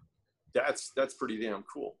that's pretty damn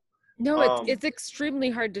cool. No, it's extremely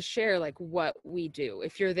hard to share like what we do.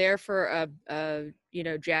 If you're there for a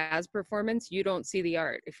jazz performance, you don't see the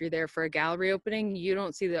art. If you're there for a gallery opening, you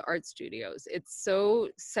don't see the art studios. It's so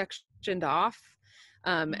sectioned off,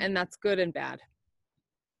 and that's good and bad.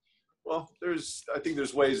 Well, I think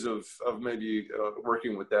there's ways of maybe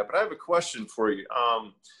working with that. But I have a question for you.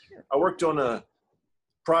 Sure. I worked on a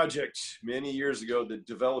project many years ago that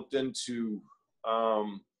developed into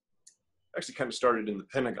actually kind of started in the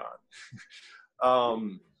Pentagon.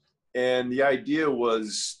 And the idea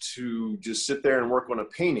was to just sit there and work on a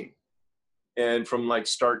painting, and from like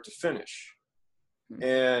start to finish.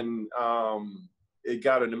 And it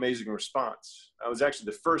got an amazing response. I was actually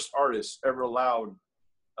the first artist ever allowed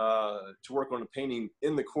to work on a painting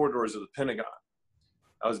in the corridors of the Pentagon.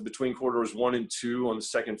 I was between corridors 1 and 2 on the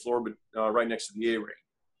second floor, but right next to the A-ring.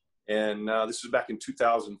 And this was back in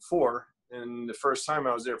 2004. And the first time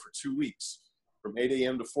I was there for 2 weeks, from 8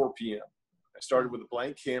 a.m. to 4 p.m. I started with a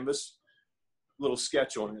blank canvas, little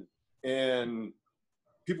sketch on it. And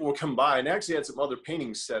people would come by, and I actually had some other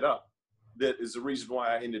paintings set up. That is the reason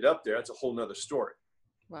why I ended up there. That's a whole nother story.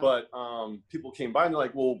 Wow. But people came by and they're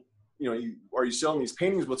like, well, are you selling these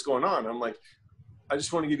paintings? What's going on? And I'm like, I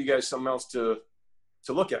just want to give you guys something else to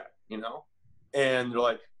look at, And they're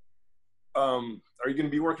like, are you going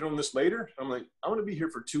to be working on this later? I'm like, I'm going to be here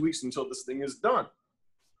for 2 weeks until this thing is done.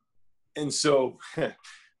 And so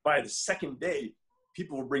by the second day,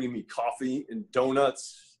 people were bringing me coffee and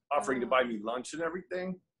donuts, offering to buy me lunch and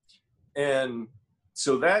everything. And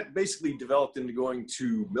so that basically developed into going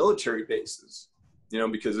to military bases,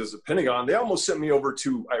 because as a Pentagon, they almost sent me over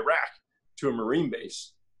to Iraq to a Marine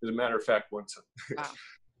base, as a matter of fact, once.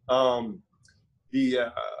 Wow.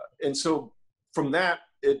 And so from that,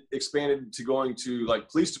 it expanded to going to like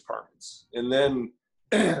police departments, and then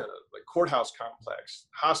like courthouse complex,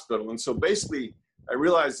 hospital. And so basically I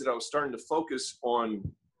realized that I was starting to focus on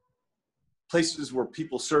places where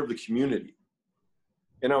people serve the community,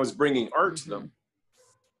 and I was bringing art to them.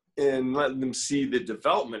 and letting them see the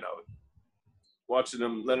development of it,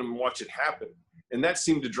 let them watch it happen. And that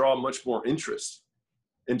seemed to draw much more interest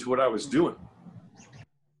into what I was doing.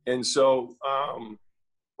 And so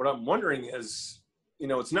what I'm wondering is,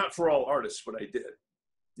 it's not for all artists what I did.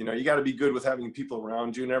 You got to be good with having people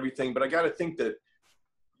around you and everything, but I got to think that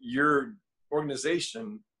your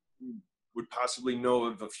organization would possibly know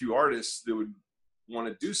of a few artists that would want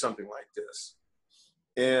to do something like this.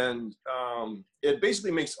 And it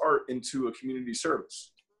basically makes art into a community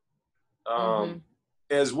service,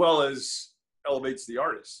 as well as elevates the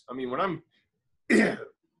artist. I mean, when I'm,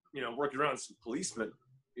 working around some policemen,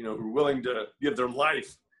 who are willing to give their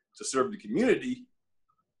life to serve the community,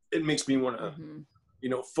 it makes me want to,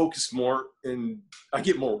 focus more, and I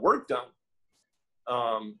get more work done.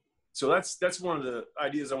 So that's one of the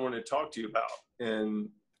ideas I want to talk to you about, and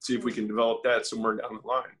see if we can develop that somewhere down the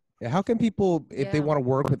line. Yeah, how can people, if they want to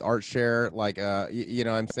work with ArtShare, like,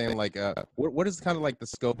 I'm saying, like, what is kind of like the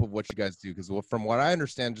scope of what you guys do? Because from what I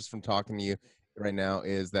understand, just from talking to you right now,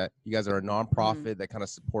 is that you guys are a nonprofit that kind of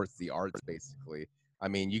supports the arts, basically. I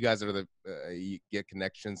mean, you guys are you get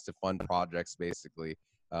connections to fund projects, basically,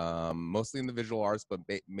 mostly in the visual arts, but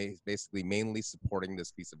basically mainly supporting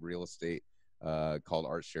this piece of real estate called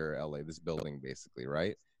ArtShare LA, this building, basically,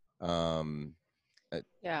 right?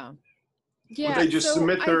 Yeah. Would they just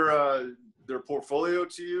submit their portfolio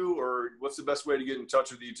to you, or what's the best way to get in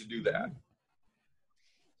touch with you to do that?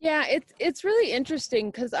 Yeah, it's really interesting,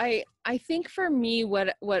 because I think for me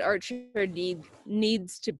what ArtShare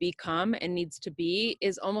needs to become and needs to be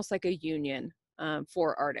is almost like a union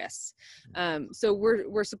for artists. So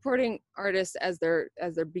we're supporting artists as they're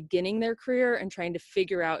beginning their career and trying to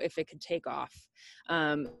figure out if it could take off.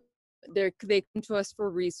 They come to us for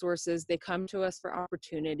resources, they come to us for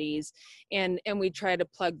opportunities, and we try to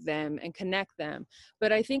plug them and connect them.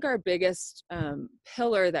 But I think our biggest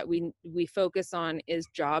pillar that we focus on is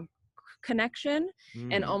job connection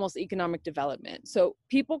and almost economic development. So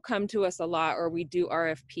people come to us a lot, or we do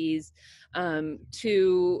RFPs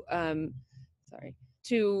to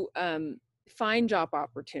find job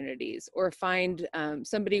opportunities, or find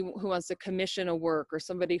somebody who wants to commission a work, or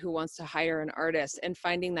somebody who wants to hire an artist, and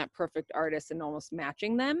finding that perfect artist and almost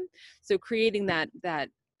matching them. So creating that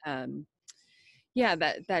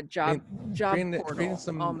job creating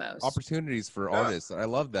some almost opportunities for artists. I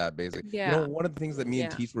love that, basically. Yeah. One of the things that me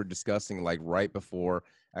and Teach were discussing, like right before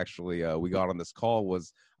actually we got on this call,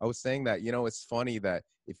 was I was saying that, it's funny that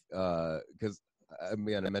if because I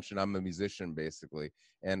mentioned I'm a musician, basically,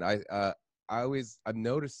 and I'm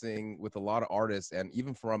noticing with a lot of artists, and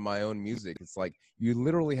even from my own music, it's like you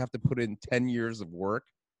literally have to put in 10 years of work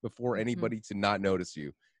before anybody to not notice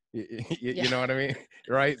you. You know what I mean?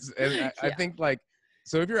 Right? And I think, like,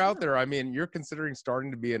 so if you're out there, I mean, you're considering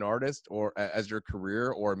starting to be an artist or as your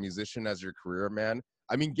career, or a musician as your career, man,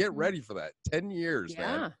 I mean, get ready for that. 10 years,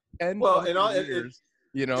 man. 10 years.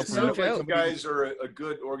 It sounds like you guys are a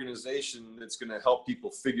good organization that's going to help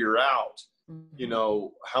people figure out,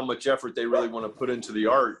 how much effort they really want to put into the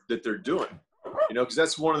art that they're doing. Because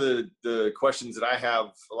that's one of the questions that I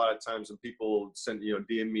have a lot of times when people send,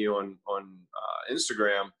 DM me on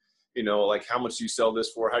Instagram, like, how much do you sell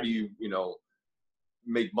this for? How do you,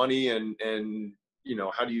 make money, and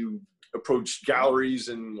how do you approach galleries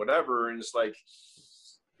and whatever? And it's like,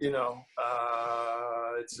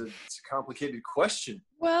 it's a complicated question.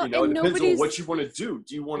 Well, it depends on what you want to do.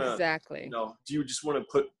 Do you want to, exactly, do you just want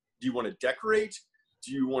to do you want to decorate?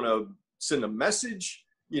 Do you want to send a message?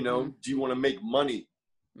 Do you want to make money?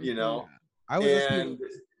 I was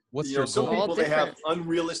what's your some goal? people, they have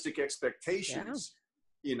unrealistic expectations.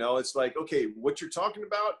 It's like, okay, what you're talking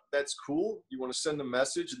about, that's cool. You want to send a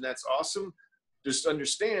message, and that's awesome. Just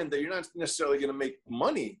understand that you're not necessarily going to make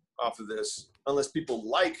money off of this unless people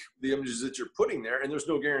like the images that you're putting there, and there's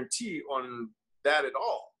no guarantee on that at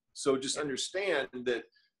all. So just understand that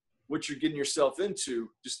what you're getting yourself into,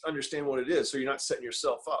 just understand what it is, so you're not setting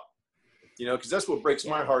yourself up. Because that's what breaks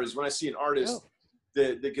my heart, is when I see an artist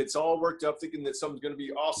that gets all worked up thinking that something's going to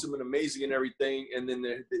be awesome and amazing and everything, and then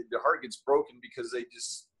the heart gets broken because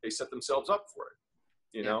they set themselves up for it.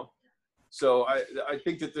 So I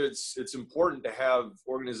think that it's important to have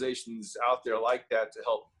organizations out there like that to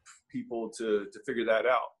help people to figure that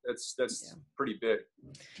out. That's pretty big.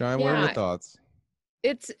 John, what are your thoughts?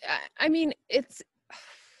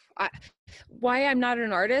 Why I'm not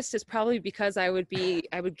an artist is probably because I would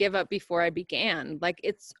give up before I began. Like,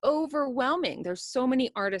 it's overwhelming. There's so many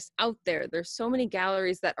artists out there. There's so many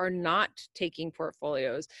galleries that are not taking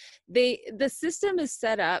portfolios. The system is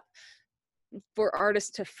set up for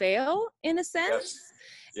artists to fail, in a sense.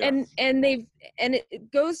 Yes. And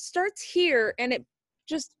it starts here, and it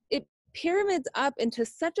it pyramids up into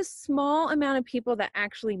such a small amount of people that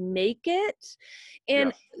actually make it.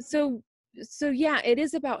 And so yeah, it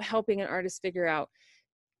is about helping an artist figure out,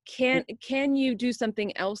 can you do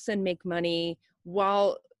something else and make money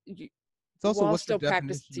while It's also while what's the still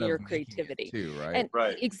practicing definition your of making it creativity too, right? and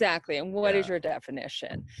Right. exactly, and what is Yeah. your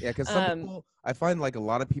definition? Yeah, because some people, I find like a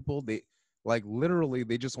lot of people, they like literally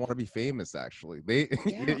they just want to be famous. Actually, they,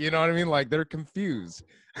 Yeah. you know what I mean? Like they're confused.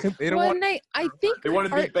 They don't Well, want, and I think They want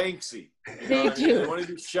to be art- Banksy. You They know what I mean? do. They want to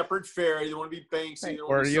do Shepard Fairey. They want to be Banksy. Right. They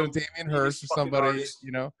want or to be you know, some Damien famous Hirst or fucking somebody, artist.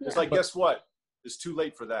 you know. It's Yeah. like, But- guess what? It's too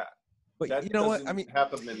late for that. But That you know what? doesn't I mean,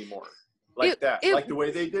 happen anymore. Like that. it- Like the way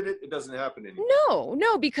they did it, it doesn't happen anymore.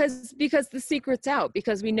 no, because the secret's out,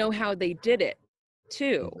 because we know how they did it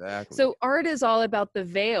too. exactly. So art is all about the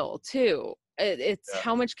veil too. It's Yeah.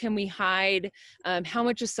 how much can we hide? How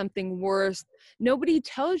much is something worth? Nobody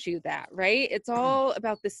tells you that, right? It's all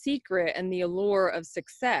about the secret and the allure of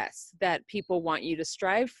success that people want you to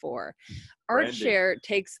strive for. Branding. ArtShare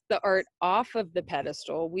takes the art off of the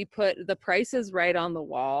pedestal. We put the prices right on the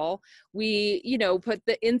wall. We, put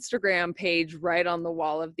the Instagram page right on the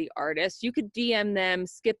wall of the artist. You could DM them,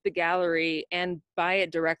 skip the gallery, and buy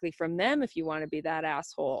it directly from them if you want to be that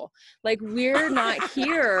asshole. Like, we're not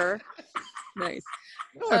here. Nice.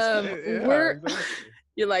 No, it's- yeah, We're exactly.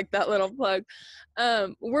 you like that little plug.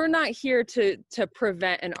 We're not here to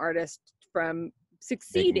prevent an artist from Making a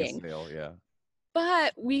succeeding, sale, yeah.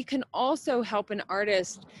 but we can also help an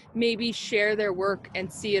artist maybe share their work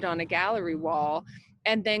and see it on a gallery wall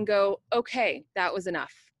and then go, okay, that was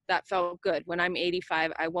enough. That felt good. When I'm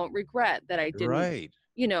 85, I won't regret that I didn't, Right.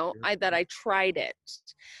 that I tried it.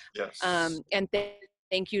 Yes. And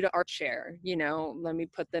thank you to ArtShare, let me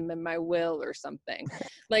put them in my will or something.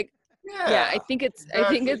 Like, yeah, I think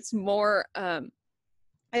exactly. it's more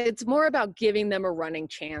about giving them a running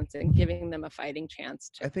chance and giving them a fighting chance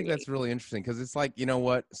to I think create. that's really interesting because it's like, you know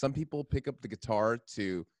what? Some people pick up the guitar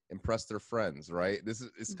to impress their friends, right? It's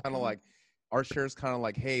kind of Mhm. like ArtShare is kind of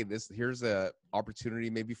like, hey, here's a opportunity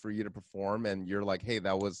maybe for you to perform, and you're like, hey,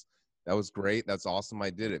 that was great, that's awesome, I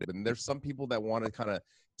did it. But there's some people that want to kind of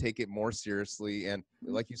take it more seriously, and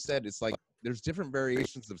like you said, it's like there's different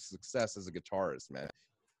variations of success as a guitarist, man.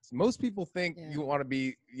 Most people think Yeah. you want to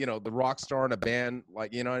be, the rock star in a band,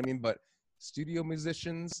 like, you know what I mean? But studio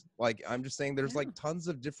musicians, like, I'm just saying there's like tons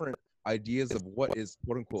of different ideas of what is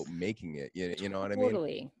quote unquote making it, you know what I mean?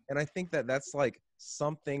 Totally. And I think that that's like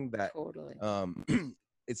something that Totally.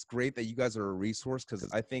 it's great that you guys are a resource,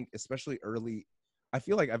 because I think especially early, I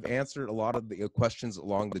feel like I've answered a lot of the questions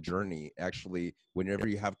along the journey. Actually, whenever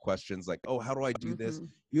you have questions like, oh, how do I do this? Mhm.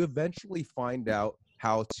 You eventually find out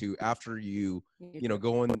how to, after you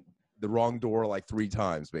go in the wrong door like 3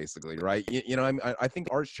 times, basically, right? I think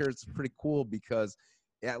ArtShare is pretty cool because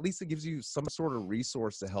at least it gives you some sort of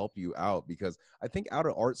resource to help you out, because I think out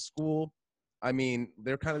of art school, I mean,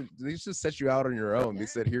 they just set you out on your own. They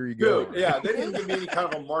said, here you go. Dude, yeah, they didn't give me any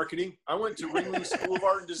kind of a marketing. I went to Ringling School of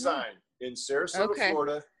Art and Design in Sarasota, Okay.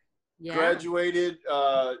 Florida. Yeah. Graduated,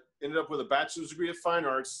 ended up with a bachelor's degree of fine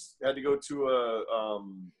arts. Had to go to a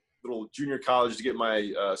little junior college to get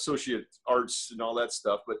my associate arts and all that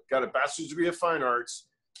stuff, but got a bachelor's degree of fine arts,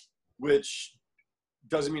 which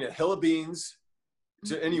doesn't mean a hill of beans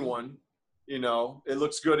to anyone. It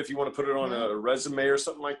looks good if you want to put it on a resume or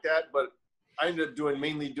something like that, but I ended up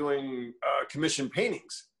mainly doing commission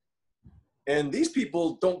paintings. And these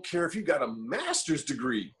people don't care if you got a master's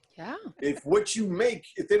degree. Yeah. If what you make,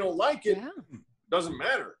 if they don't like it, Yeah. doesn't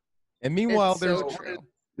matter. And meanwhile, It's so there's true.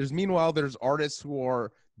 there's artists who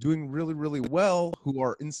are doing really, really well who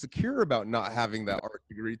are insecure about not having that art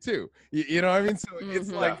degree too. You know what I mean? So it's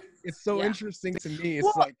Mhm. like, it's so Yeah. interesting to me. It's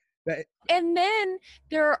Well, like that. And then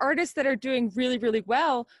there are artists that are doing really, really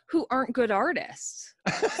well who aren't good artists.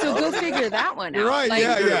 So go figure that one out. Right, Like,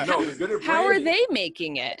 yeah, yeah. No, they're good at how are branding. they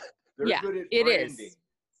making it? They're Yeah, good at it branding. is.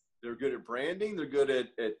 They're good at branding. They're good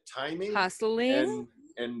at timing. Hustling.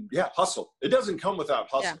 And yeah, hustle. It doesn't come without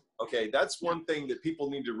hustle. Yeah. Okay, that's one thing that people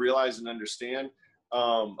need to realize and understand. A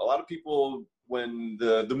lot of people, when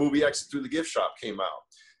the movie Exit Through the Gift Shop came out,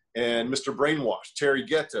 and Mr. Brainwash, Terry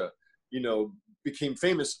Guetta, became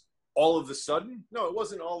famous all of a sudden. No, it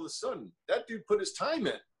wasn't all of a sudden. That dude put his time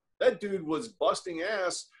in. That dude was busting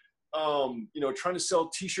ass, trying to sell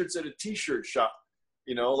T-shirts at a T-shirt shop.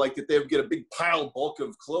 Like that they would get a big bulk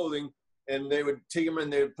of clothing, and they would take them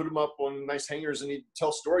and they would put them up on nice hangers, and he'd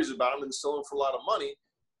tell stories about them and sell them for a lot of money.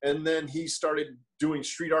 And then he started doing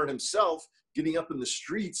street art himself, getting up in the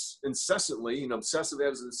streets incessantly, obsessive,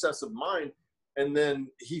 has an obsessive mind. And then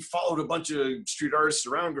he followed a bunch of street artists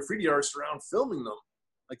around, graffiti artists around, filming them.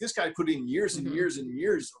 Like, this guy put in years and Mhm. years and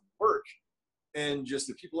years of work. and just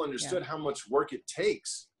the people understood how much work it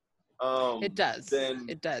takes. It does. Then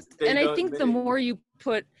It does. they And I don't- think the more you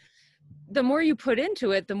put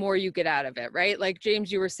into it, the more you get out of it, right? Like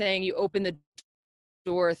James, you were saying, you open the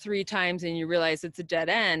door 3 times and you realize it's a dead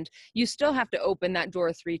end. You still have to open that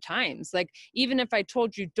door 3 times. Like, even if I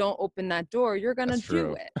told you don't open that door, you're gonna That's do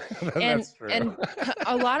true. it. That's true. And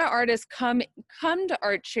a lot of artists come to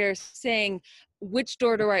Art Share saying, which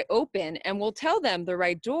door do I open? And we'll tell them the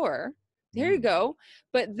right door. There you go.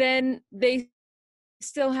 But then they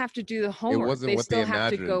still have to do the homework. wasn't They what they still have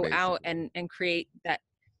to imagined, go out basically. and create that.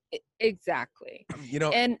 Exactly. You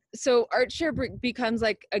know, And so ArtShare becomes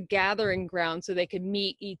like a gathering ground so they can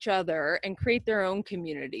meet each other and create their own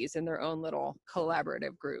communities and their own little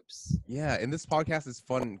collaborative groups. yeah, and this podcast is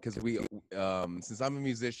fun because we, since I'm a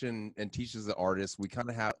musician and teach as an artist, we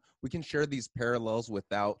can share these parallels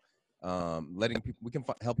without letting people. We can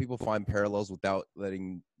help people find parallels without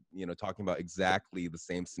letting talking about exactly the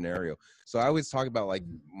same scenario. So I always talk about like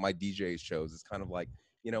my DJ shows. It's kind of like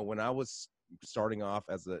when I was starting off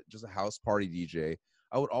as just a house party DJ,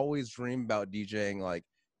 I would always dream about DJing like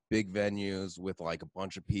big venues with like a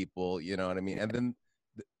bunch of people, you know what I mean? And then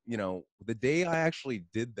the day I actually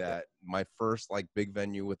did that, my first like big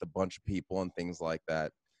venue with a bunch of people and things like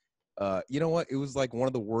that, you know what? It was like one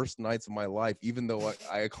of the worst nights of my life, even though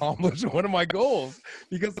I accomplished one of my goals,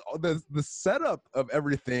 because the setup of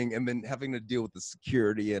everything and then having to deal with the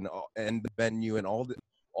security and the venue and all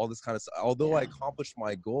this kind of stuff. Although I accomplished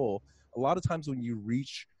my goal, a lot of times when you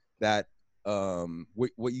reach that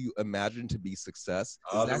what you imagine to be success,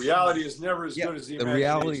 the reality is never as good as the imagination.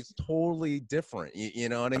 reality is totally different. You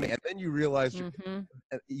know what I mean? And then you realize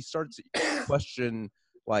you start to question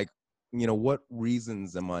like, what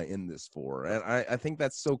reasons am I in this for? And I think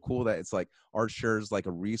that's so cool that it's like ArtShare is like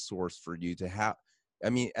a resource for you to have. I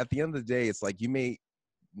mean, at the end of the day, it's like you may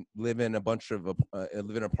live in an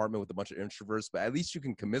apartment with a bunch of introverts, but at least you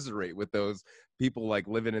can commiserate with those people like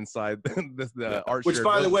living inside the ArtShare. Which,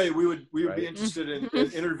 by the way, we would right? be interested in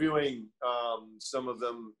interviewing some of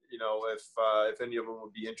them. If any of them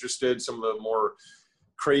would be interested. Some of the more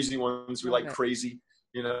crazy ones. We like crazy.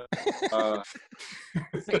 Well,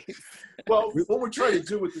 what we're trying to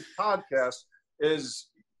do with this podcast is,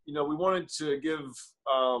 we wanted to give.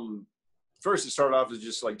 First, it started off as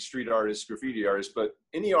just like street artists, graffiti artists, but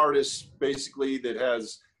any artist basically that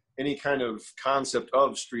has any kind of concept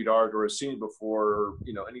of street art or has seen it before, or,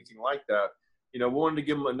 anything like that, we wanted to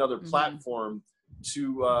give them another platform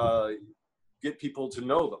to get people to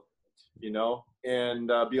know them, and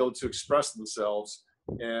be able to express themselves.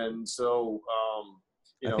 And so,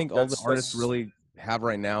 I think all the artists really have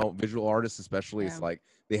right now, visual artists especially, it's like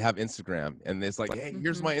they have Instagram and it's like, hey,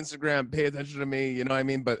 here's my Instagram, pay attention to me, you know what I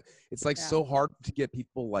mean? But it's like so hard to get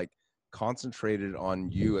people like concentrated on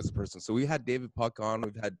you as a person. So we had David Puck on,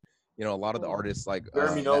 we've had a lot of the artists like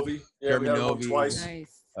Jeremy Novi, Jeremy Novi, twice.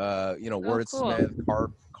 Nice. Wordsmith,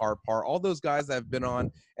 Carpar, all those guys that have been on.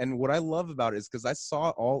 And what I love about it is because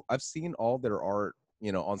I've seen all their art,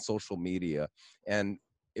 on social media, and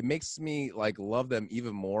it makes me like love them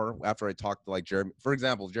even more after I talked to like Jeremy, for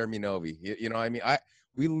example, Jeremy Novi. I mean,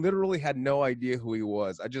 we literally had no idea who he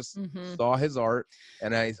was. I just saw his art,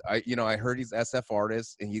 and I heard he's SF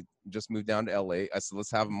artist, and he just moved down to LA. I said,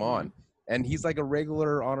 let's have him on. And he's like a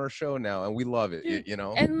regular on our show now, and we love it,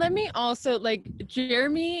 And let me also, like,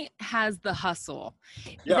 Jeremy has the hustle.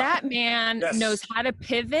 Yeah. That man knows how to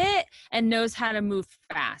pivot and knows how to move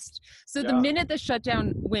fast. So the minute the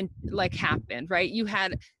shutdown happened, right? You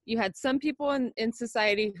had some people in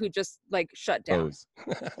society who just like shut down.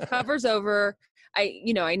 Covers over.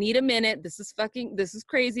 I need a minute. This is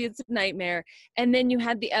crazy. It's a nightmare. And then you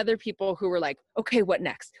had the other people who were like, okay, what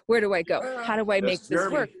next? Where do I go? How do I make this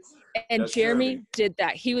work? And Jeremy did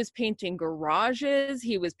that. He was painting garages.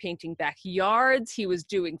 He was painting backyards. He was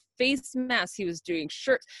doing face masks. He was doing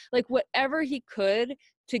shirts, like whatever he could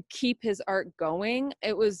to keep his art going.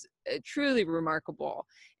 It was truly remarkable.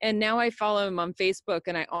 And now I follow him on Facebook,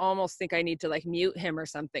 and I almost think I need to like mute him or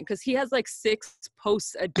something, because he has like 6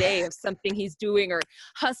 posts a day of something he's doing or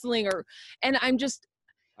hustling and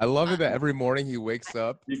I love it that every morning he wakes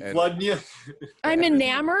up. Flooding you. I'm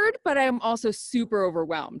enamored, but I'm also super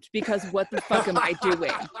overwhelmed because what the fuck am I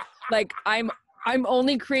doing? Like I'm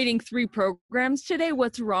only creating 3 programs today.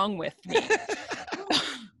 What's wrong with me?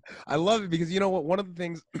 I love it because you know what? One of the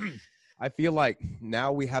things I feel like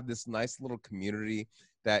now we have this nice little community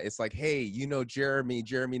that it's like, hey,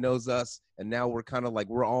 Jeremy knows us. And now we're kind of like,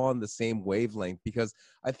 we're all on the same wavelength, because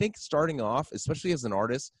I think starting off, especially as an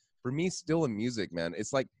artist, for me, still in music, man,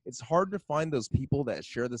 it's like it's hard to find those people that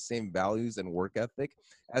share the same values and work ethic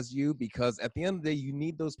as you, because at the end of the day, you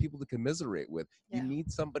need those people to commiserate with. You Yeah.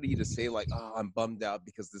 need somebody to say like, oh, I'm bummed out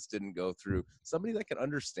because this didn't go through. Somebody that can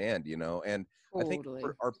understand, you know. And I think Totally.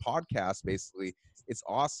 for our podcast, basically, it's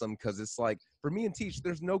awesome because it's like for me and Teach,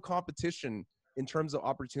 there's no competition in terms of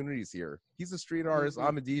opportunities here. He's a street artist,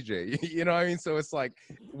 I'm a DJ. You know what I mean? So it's like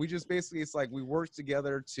we just basically, it's like we work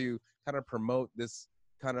together to kind of promote this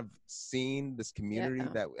kind of scene, this community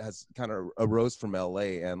that has kind of arose from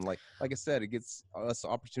LA. And like I said, it gets us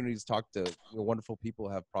opportunities to talk to wonderful people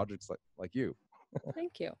who have projects like you.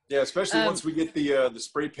 Thank you. Yeah, especially once we get the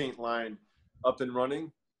spray paint line up and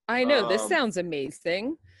running. I know, this sounds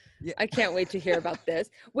amazing. Yeah. I can't wait to hear about this.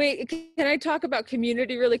 Wait, can I talk about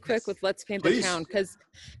community really quick with Let's Paint the Please. Town?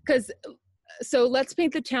 So Let's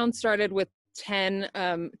Paint the Town started with 10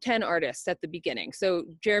 artists at the beginning. So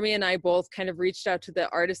Jeremy and I both kind of reached out to the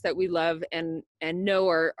artists that we love and know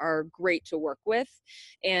are great to work with.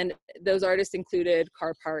 And those artists included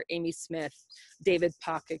Carpart, Amy Smith, David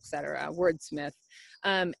Puck, etc., Wordsmith.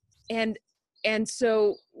 And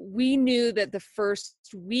so we knew that the first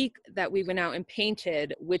week that we went out and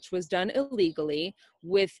painted, which was done illegally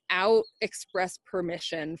without express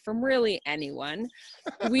permission from really anyone,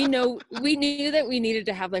 we knew that we needed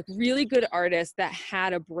to have like really good artists that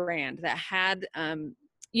had a brand, that had,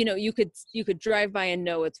 you know, you could drive by and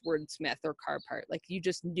know it's Wordsmith or Carpart, like you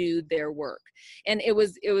just knew their work. And it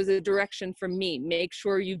was a direction from me. Make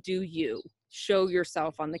sure you do you, show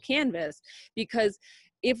yourself on the canvas, because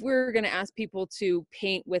if we're going to ask people to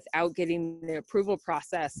paint without getting the approval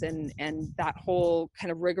process and that whole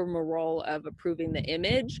kind of rigmarole of approving the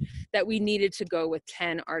image, that we needed to go with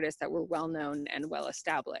 10 artists that were well known and well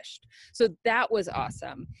established. So that was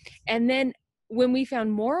awesome. And then when we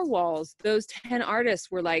found more walls, those 10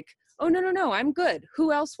 artists were like, oh, no, I'm good.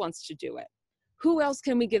 Who else wants to do it? Who else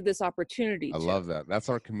can we give this opportunity to? I love that. That's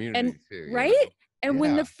our community and, too. Right? You know? And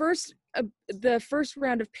when the first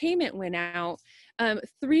round of payment went out,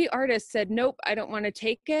 3 artists said, nope, I don't want to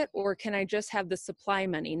take it, or can I just have the supply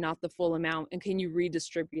money, not the full amount, and can you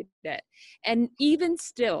redistribute it? And even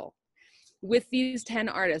still, with these 10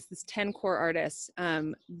 artists, these 10 core artists,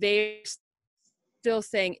 they're still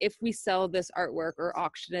saying, if we sell this artwork or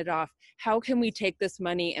auction it off, how can we take this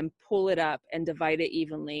money and pull it up and divide it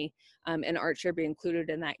evenly, and ArtShare be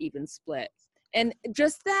included in that even split? And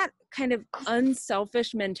just that kind of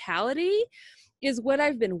unselfish mentality is what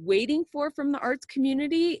I've been waiting for from the arts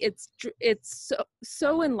community. It's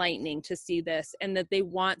so enlightening to see this, and that they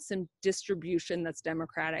want some distribution that's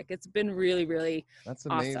democratic. It's been really, really that's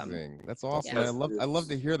amazing. Awesome. That's awesome. Yeah. I love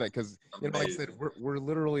to hear that, because you know, like I said, we're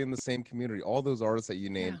literally in the same community. All those artists that you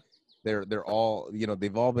named, they're all, you know,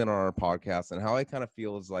 they've all been on our podcast. And how I kind of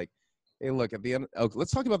feel is like, hey, look, at the end,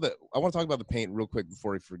 let's talk about I want to talk about the paint real quick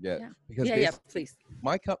before I forget. Yeah. Because please.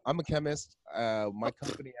 I'm a chemist. My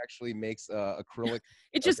company actually makes acrylic.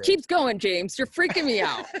 It just keeps going, James. You're freaking me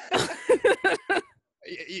out.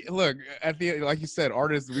 Look, at the like you said,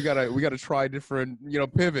 artists, we gotta try different, you know,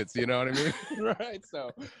 pivots. You know what I mean, right?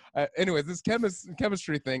 So, anyways, this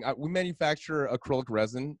chemistry thing, we manufacture acrylic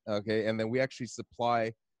resin, okay, and then we actually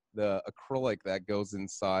supply the acrylic that goes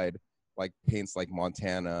inside like paints like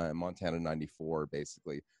Montana and Montana 94,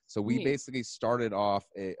 basically. So we basically started off,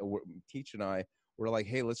 Teach and I were like,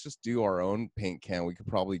 hey, let's just do our own paint can. We could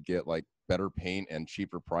probably get like better paint and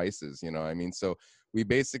cheaper prices, you know what I mean? So we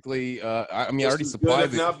basically, I already supply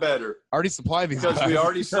these. Not better. I already supply these because guys, we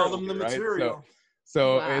already sell them the material. Right?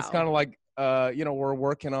 So it's kind of like, you know, we're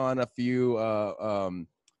working on a few,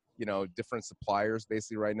 you know, different suppliers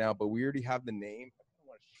basically right now, but we already have the name.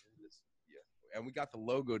 And we got the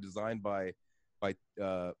logo designed by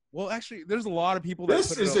well, actually, there's a lot of people that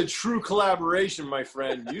this is a true collaboration, my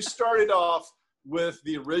friend. You started off with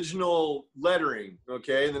the original lettering,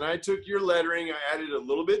 okay, and then I took your lettering, I added a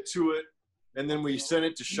little bit to it, and then we sent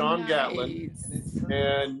it to Sean Gatlin,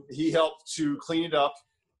 and he helped to clean it up.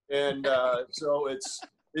 And so it's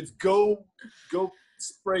go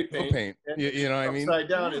spray paint. Go paint. You know what I mean? Upside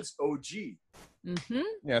down, it's OG. Mm-hmm.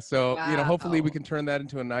 Yeah, so you know, hopefully we can turn that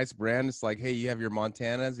into a nice brand. It's like, hey, you have your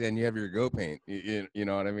Montanas and you have your Go Paint. You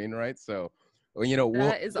know what I mean, right? So, you know,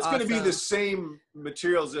 it's going to be the same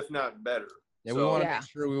materials, if not better. Yeah, we want to make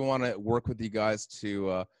sure we want to work with you guys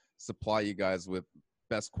to supply you guys with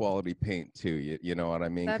best quality paint too. You know what I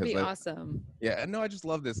mean? That'd be awesome. Yeah, no, I just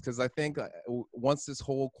love this because I think once this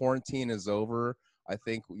whole quarantine is over, I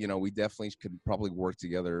think, you know, we definitely could probably work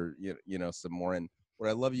together, you know, some more. And what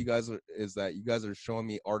I love you guys is that you guys are showing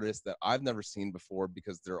me artists that I've never seen before,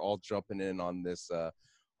 because they're all jumping in on this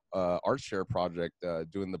art share project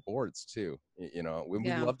doing the boards too. You know, we'd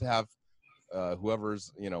Yeah. love to have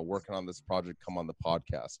whoever's working on this project come on the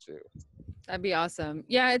podcast too. That'd be awesome.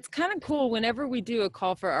 Yeah, it's kind of cool. Whenever we do a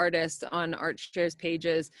call for artists on ArtShare's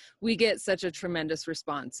pages, we get such a tremendous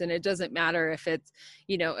response. And it doesn't matter if it's,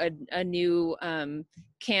 a new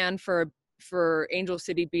can for Angel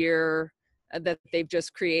City Beer that they've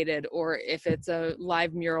just created, or if it's a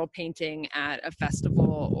live mural painting at a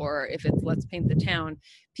festival, or if it's Let's Paint the Town.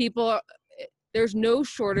 There's no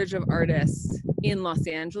shortage of artists in Los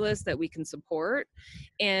Angeles that we can support.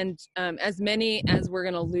 And as many as we're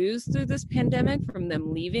going to lose through this pandemic from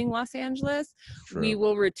them leaving Los Angeles, we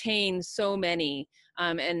will retain so many.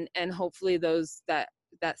 And hopefully those that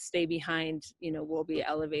stay behind, will be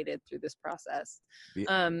elevated through this process.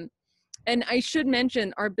 And I should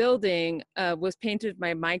mention our building was painted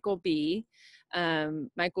by Michael B.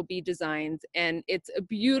 Designs, and it's a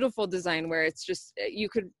beautiful design where it's just, you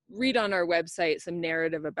could read on our website some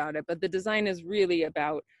narrative about it, but the design is really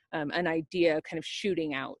about an idea kind of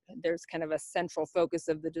shooting out. There's kind of a central focus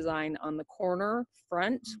of the design on the corner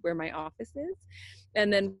front where my office is.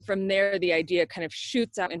 And then from there, the idea kind of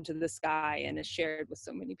shoots out into the sky and is shared with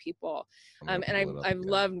so many people. And I've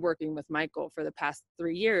loved working with Michael for the past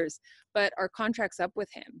 3 years, but our contract's up with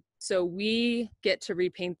him. So we get to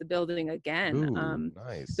repaint the building again. Ooh,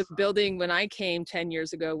 nice. The building when I came 10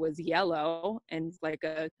 years ago was yellow and like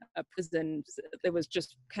a prison. It was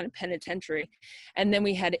just kind of penitentiary. And then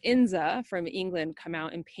we had Inza from England come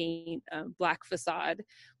out and paint black facade,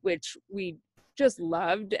 which we just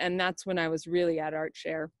loved. And that's when I was really at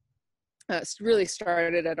ArtShare. Really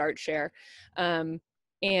started at ArtShare.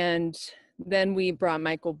 And then we brought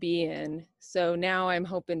Michael B in. So now I'm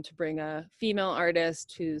hoping to bring a female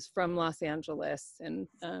artist who's from Los Angeles, and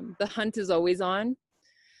the hunt is always on.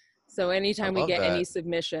 So anytime we get any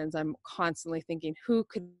submissions, I'm constantly thinking who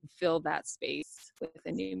could fill that space with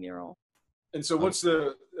a new mural. And so what's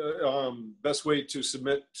the best way to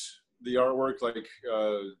submit the artwork, like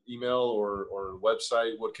email or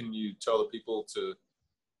website? What can you tell the people to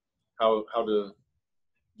how to?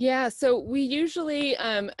 Yeah, so we usually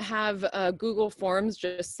have Google Forms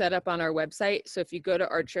just set up on our website. So if you go to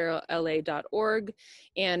artsharela.org,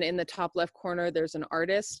 and in the top left corner, there's an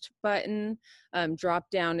artist button, drop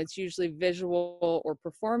down. It's usually visual or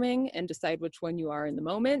performing, and decide which one you are in the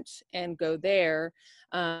moment and go there.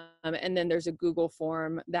 And then there's a Google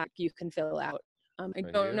form that you can fill out. I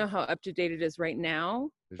don't know how up to date it is right now,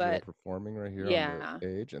 visual but performing right here on the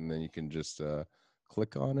page, and then you can just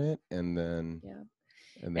click on it, and then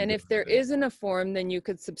And if there isn't a form, then you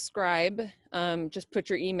could subscribe. Just put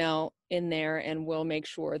your email in there, and we'll make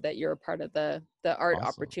sure that you're a part of the Art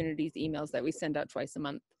Opportunities emails that we send out twice a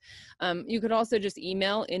month. You could also just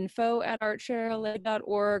email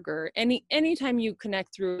info@artsharela.org, or anytime you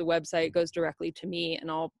connect through the website, it goes directly to me,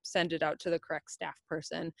 and I'll send it out to the correct staff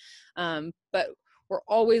person. But we're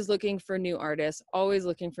always looking for new artists, always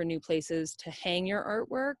looking for new places to hang your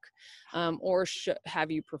artwork, or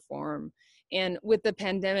have you perform. And with the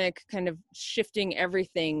pandemic kind of shifting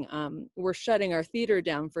everything, we're shutting our theater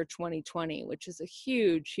down for 2020, which is a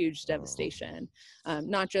huge, huge devastation,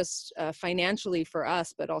 not just financially for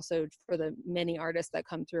us, but also for the many artists that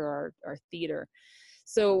come through our theater.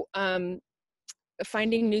 So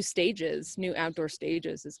finding new stages, new outdoor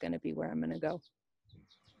stages is going to be where I'm going to go.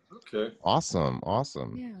 Okay. Awesome.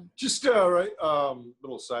 Yeah. Just little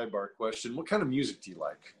sidebar question. What kind of music do you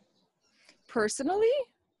like? Personally?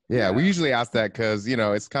 Yeah, we usually ask that because,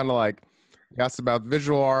 it's kind of like we asked about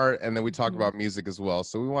visual art, and then we talk about music as well.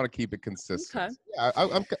 So we want to keep it consistent. Okay.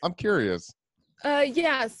 Yeah, I'm curious.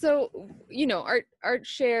 Yeah, so,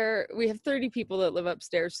 ArtShare, we have 30 people that live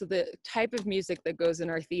upstairs. So the type of music that goes in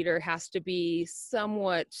our theater has to be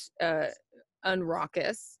somewhat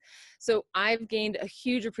unraucous. So I've gained a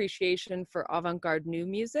huge appreciation for avant-garde new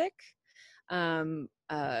music.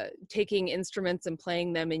 Taking instruments and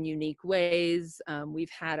playing them in unique ways. We've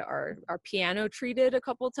had our piano treated a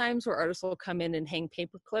couple of times, where artists will come in and hang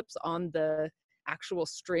paper clips on the actual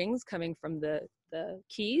strings coming from the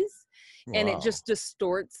keys. And it just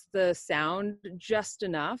distorts the sound just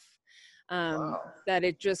enough that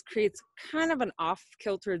it just creates kind of an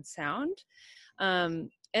off-kiltered sound. And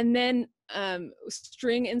then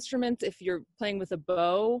string instruments, if you're playing with a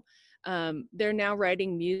bow, they're now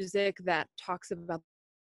writing music that talks about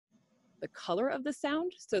the color of the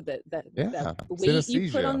sound, so that weight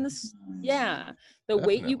you put on this,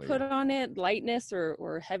 weight you put on it, lightness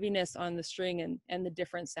or heaviness on the string, and the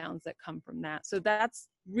different sounds that come from that. So that's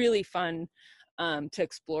really fun to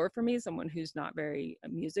explore for me, someone who's not very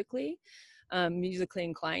musically. musically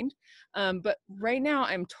inclined. But right now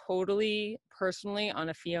I'm totally personally on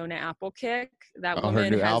a Fiona Apple kick. That Oh, her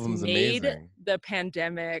woman new has album's made amazing. the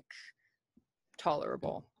pandemic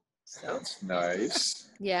tolerable. So That's nice.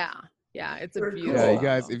 yeah, it's a Very beautiful Yeah, you cool.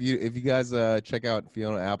 guys, album. if you guys check out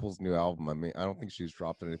Fiona Apple's new album, I mean, I don't think she's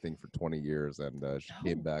dropped anything for 20 years, and she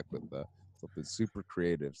came No. back with something super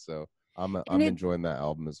creative. So I'm And it- enjoying that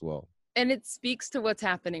album as well. And it speaks to what's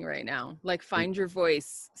happening right now. Like, find your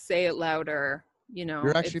voice, say it louder. You know,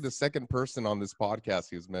 You're actually the it's- second person on this podcast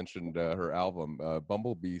who's mentioned her album.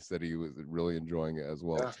 Bumblebee said he was really enjoying it as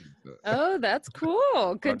well. Yeah. too. Oh, that's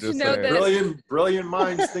cool. Good to just know saying. that. Brilliant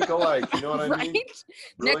minds think alike. You know what I Right? mean?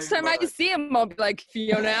 Next time Brilliant I minds. see him, I'll be like,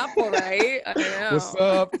 Fiona Apple, right? I know. What's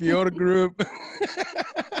up, Fiona Group?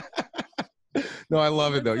 No, I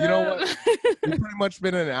love it though. You know what? What's We've pretty much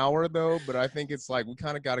been an hour though, but I think it's like we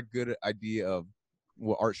kind of got a good idea of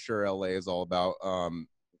what Art Sure LA is all about.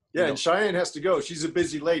 Yeah, know- and Cheyenne has to go. She's a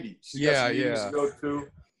busy lady. She's got Yeah, some meetings yeah. to go to.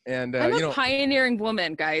 And I'm you a know, pioneering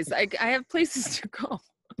woman, guys. I have places to go.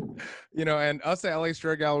 you know, and us at LA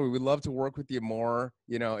Star Gallery, we'd love to work with you more.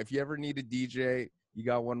 You know, if you ever need a DJ, you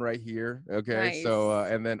got one right here. Okay, Nice. so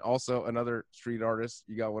and then also another street artist,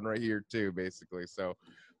 you got one right here too, basically. So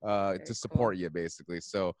to cool. support you, basically.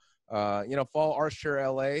 So you know, follow Art Share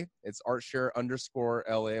LA. It's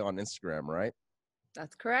ArtShare_LA on Instagram, right?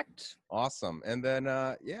 That's correct. Awesome. And then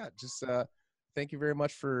yeah, just thank you very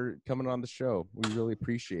much for coming on the show. We really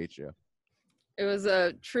appreciate you. It was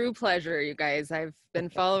a true pleasure, you guys. I've been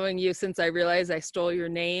following you since I realized I stole your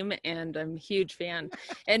name, and I'm a huge fan.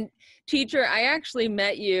 And teacher, I actually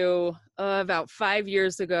met you about 5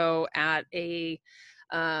 years ago at a,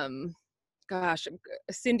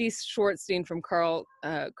 Cindy Schwartzstein from Cartwheel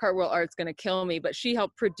Art's gonna kill me, but she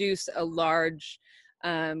helped produce a large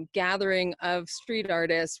gathering of street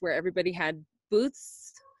artists where everybody had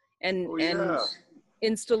booths and Oh, yeah.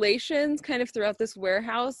 installations kind of throughout this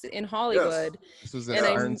warehouse in Hollywood. This was at And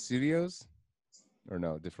Iron Studios? Or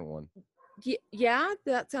no, different one. Yeah,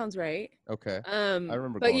 that sounds right. Okay. I I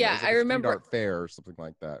remember but going. yeah, It was like I a street remember. art fair or something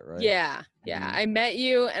like that, right? Yeah. Mhm. I met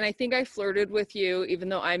you, and I think I flirted with you, even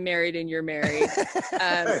though I'm married and you're married.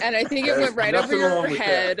 And I think it There's went right over nothing your wrong with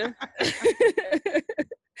head.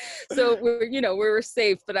 So we were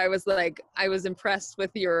safe, but I was impressed with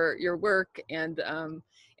your work and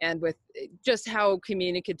with just how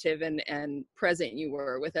communicative and present you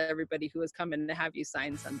were with everybody who was coming to have you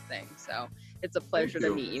sign something. So it's a pleasure to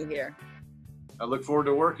you. meet you here. I look forward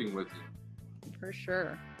to working with you. For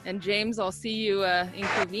sure. And James, I'll see you in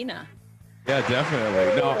Covina. Yeah,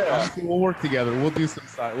 definitely. No, Yeah. we'll work together. We'll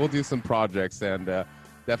do some projects, and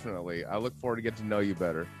definitely. I look forward to get to know you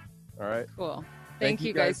better. All right. Cool. Thank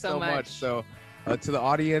you guys so much. So to the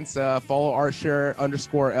audience, follow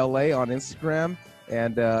ArtShare_LA on Instagram,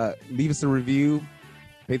 and leave us a review.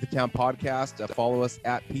 Paint the Town Podcast. Follow us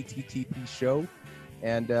at PTTP Show.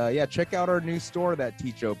 And yeah, check out our new store that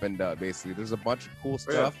Teach opened up. Basically, there's a bunch of cool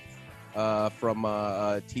stuff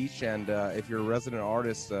from Teach. And if you're a resident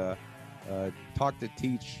artist, talk to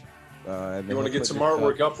Teach. And You want to get some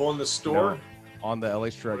artwork artwork up on the store? on the LA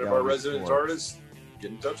Strike One of our resident artists, get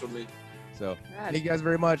in touch with me. So Rad. thank you guys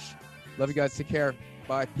very much. Love you guys. Take care.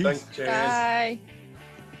 Bye. Peace. Thanks, Chance. Bye.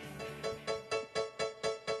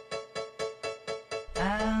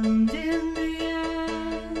 And in